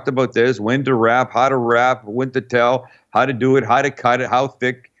 He talked about this, when to wrap, when to tell, how to do it, how to cut it, how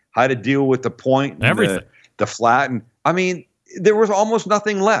thick, how to deal with the point, and everything, the flat. And I mean, there was almost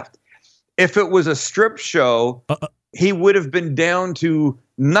nothing left. If it was a strip show, he would have been down to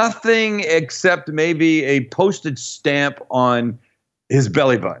nothing except maybe a postage stamp on his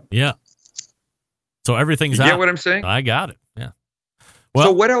belly button. Yeah. So everything's out. You get what I'm saying? I got it. Yeah. Well,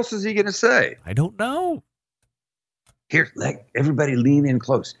 so what else is he going to say? I don't know. Here, everybody lean in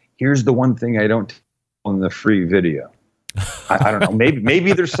close. Here's the one thing I don't on the free video. I don't know.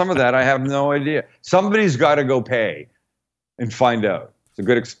 Maybe there's some of that. I have no idea. Somebody's got to go pay and find out. It's a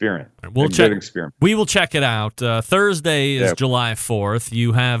good experience. We'll check. We will check it out. Thursday is July 4th.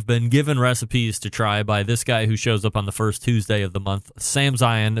 You have been given recipes to try by this guy who shows up on the first Tuesday of the month, Sam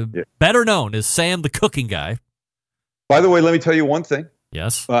Zion, better known as Sam the Cooking Guy. By the way, let me tell you one thing.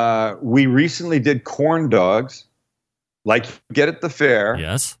 Yes. We recently did corn dogs, like you get at the fair.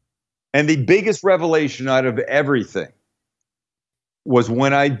 Yes. And the biggest revelation out of everything was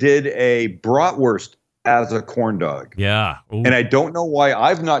when I did a bratwurst as a corn dog. Yeah. Ooh. And I don't know why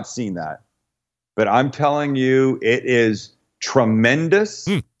I've not seen that, but I'm telling you, it is tremendous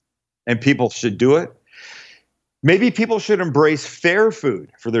and people should do it. Maybe people should embrace fair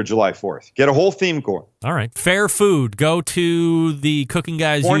food for their July 4th. Get a whole theme corn. All right. Fair food. Go to the Cooking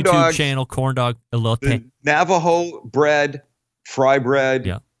Guys corn YouTube dogs, channel, Corn Dog Elote. Navajo bread, fry bread.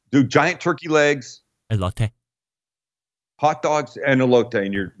 Yeah. Do giant turkey legs. Elote. Hot dogs and elote,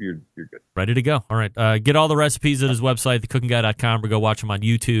 and you're good. Ready to go. All right. Get all the recipes at his website, thecookingguy.com, or go watch them on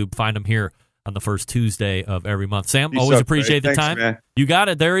YouTube. Find them here on the first Tuesday of every month. Sam, always appreciate the time. Man. You got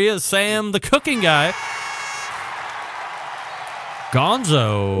it. There he is, Sam, the Cooking Guy.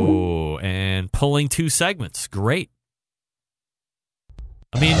 Gonzo and pulling 2 segments. Great.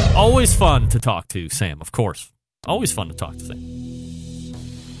 I mean, always fun to talk to Sam, of course. Always fun to talk to Sam.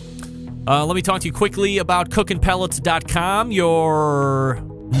 Let me talk to you quickly about CookinPellets.com, your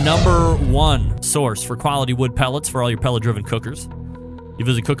number one source for quality wood pellets for all your pellet-driven cookers. You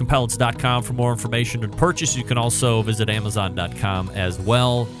visit CookinPellets.com for more information and purchase. You can also visit Amazon.com as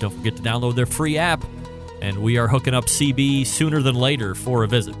well. Don't forget to download their free app. And we are hooking up CB sooner than later for a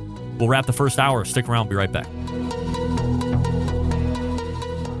visit. We'll wrap the first hour. Stick around. Be right back.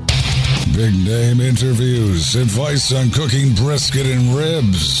 Big name interviews, advice on cooking brisket and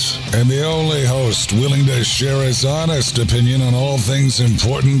ribs, and the only host willing to share his honest opinion on all things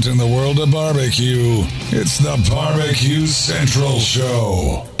important in the world of barbecue. It's the Barbecue Central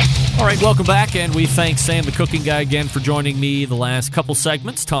Show. All right, welcome back, and we thank Sam the Cooking Guy again for joining me the last couple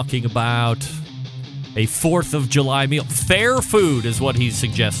segments talking about a 4th of July meal. Fair food is what he's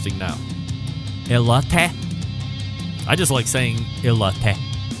suggesting now. Elote. I just like saying elote.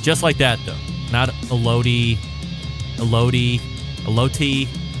 Just like that, though. Not elote,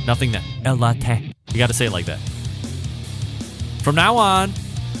 nothing that. Elote. You got to say it like that. From now on,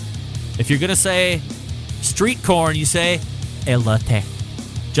 if you're going to say street corn, you say elote.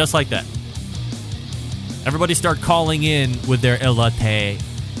 Just like that. Everybody start calling in with their elote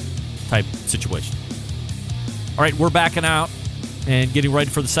type situation. All right, we're backing out. And getting ready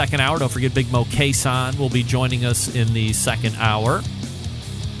for the second hour, don't forget Big Mo Kason will be joining us in the second hour.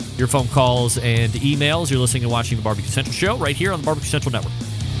 Your phone calls and emails. You're listening and watching the Barbecue Central Show right here on the Barbecue Central Network.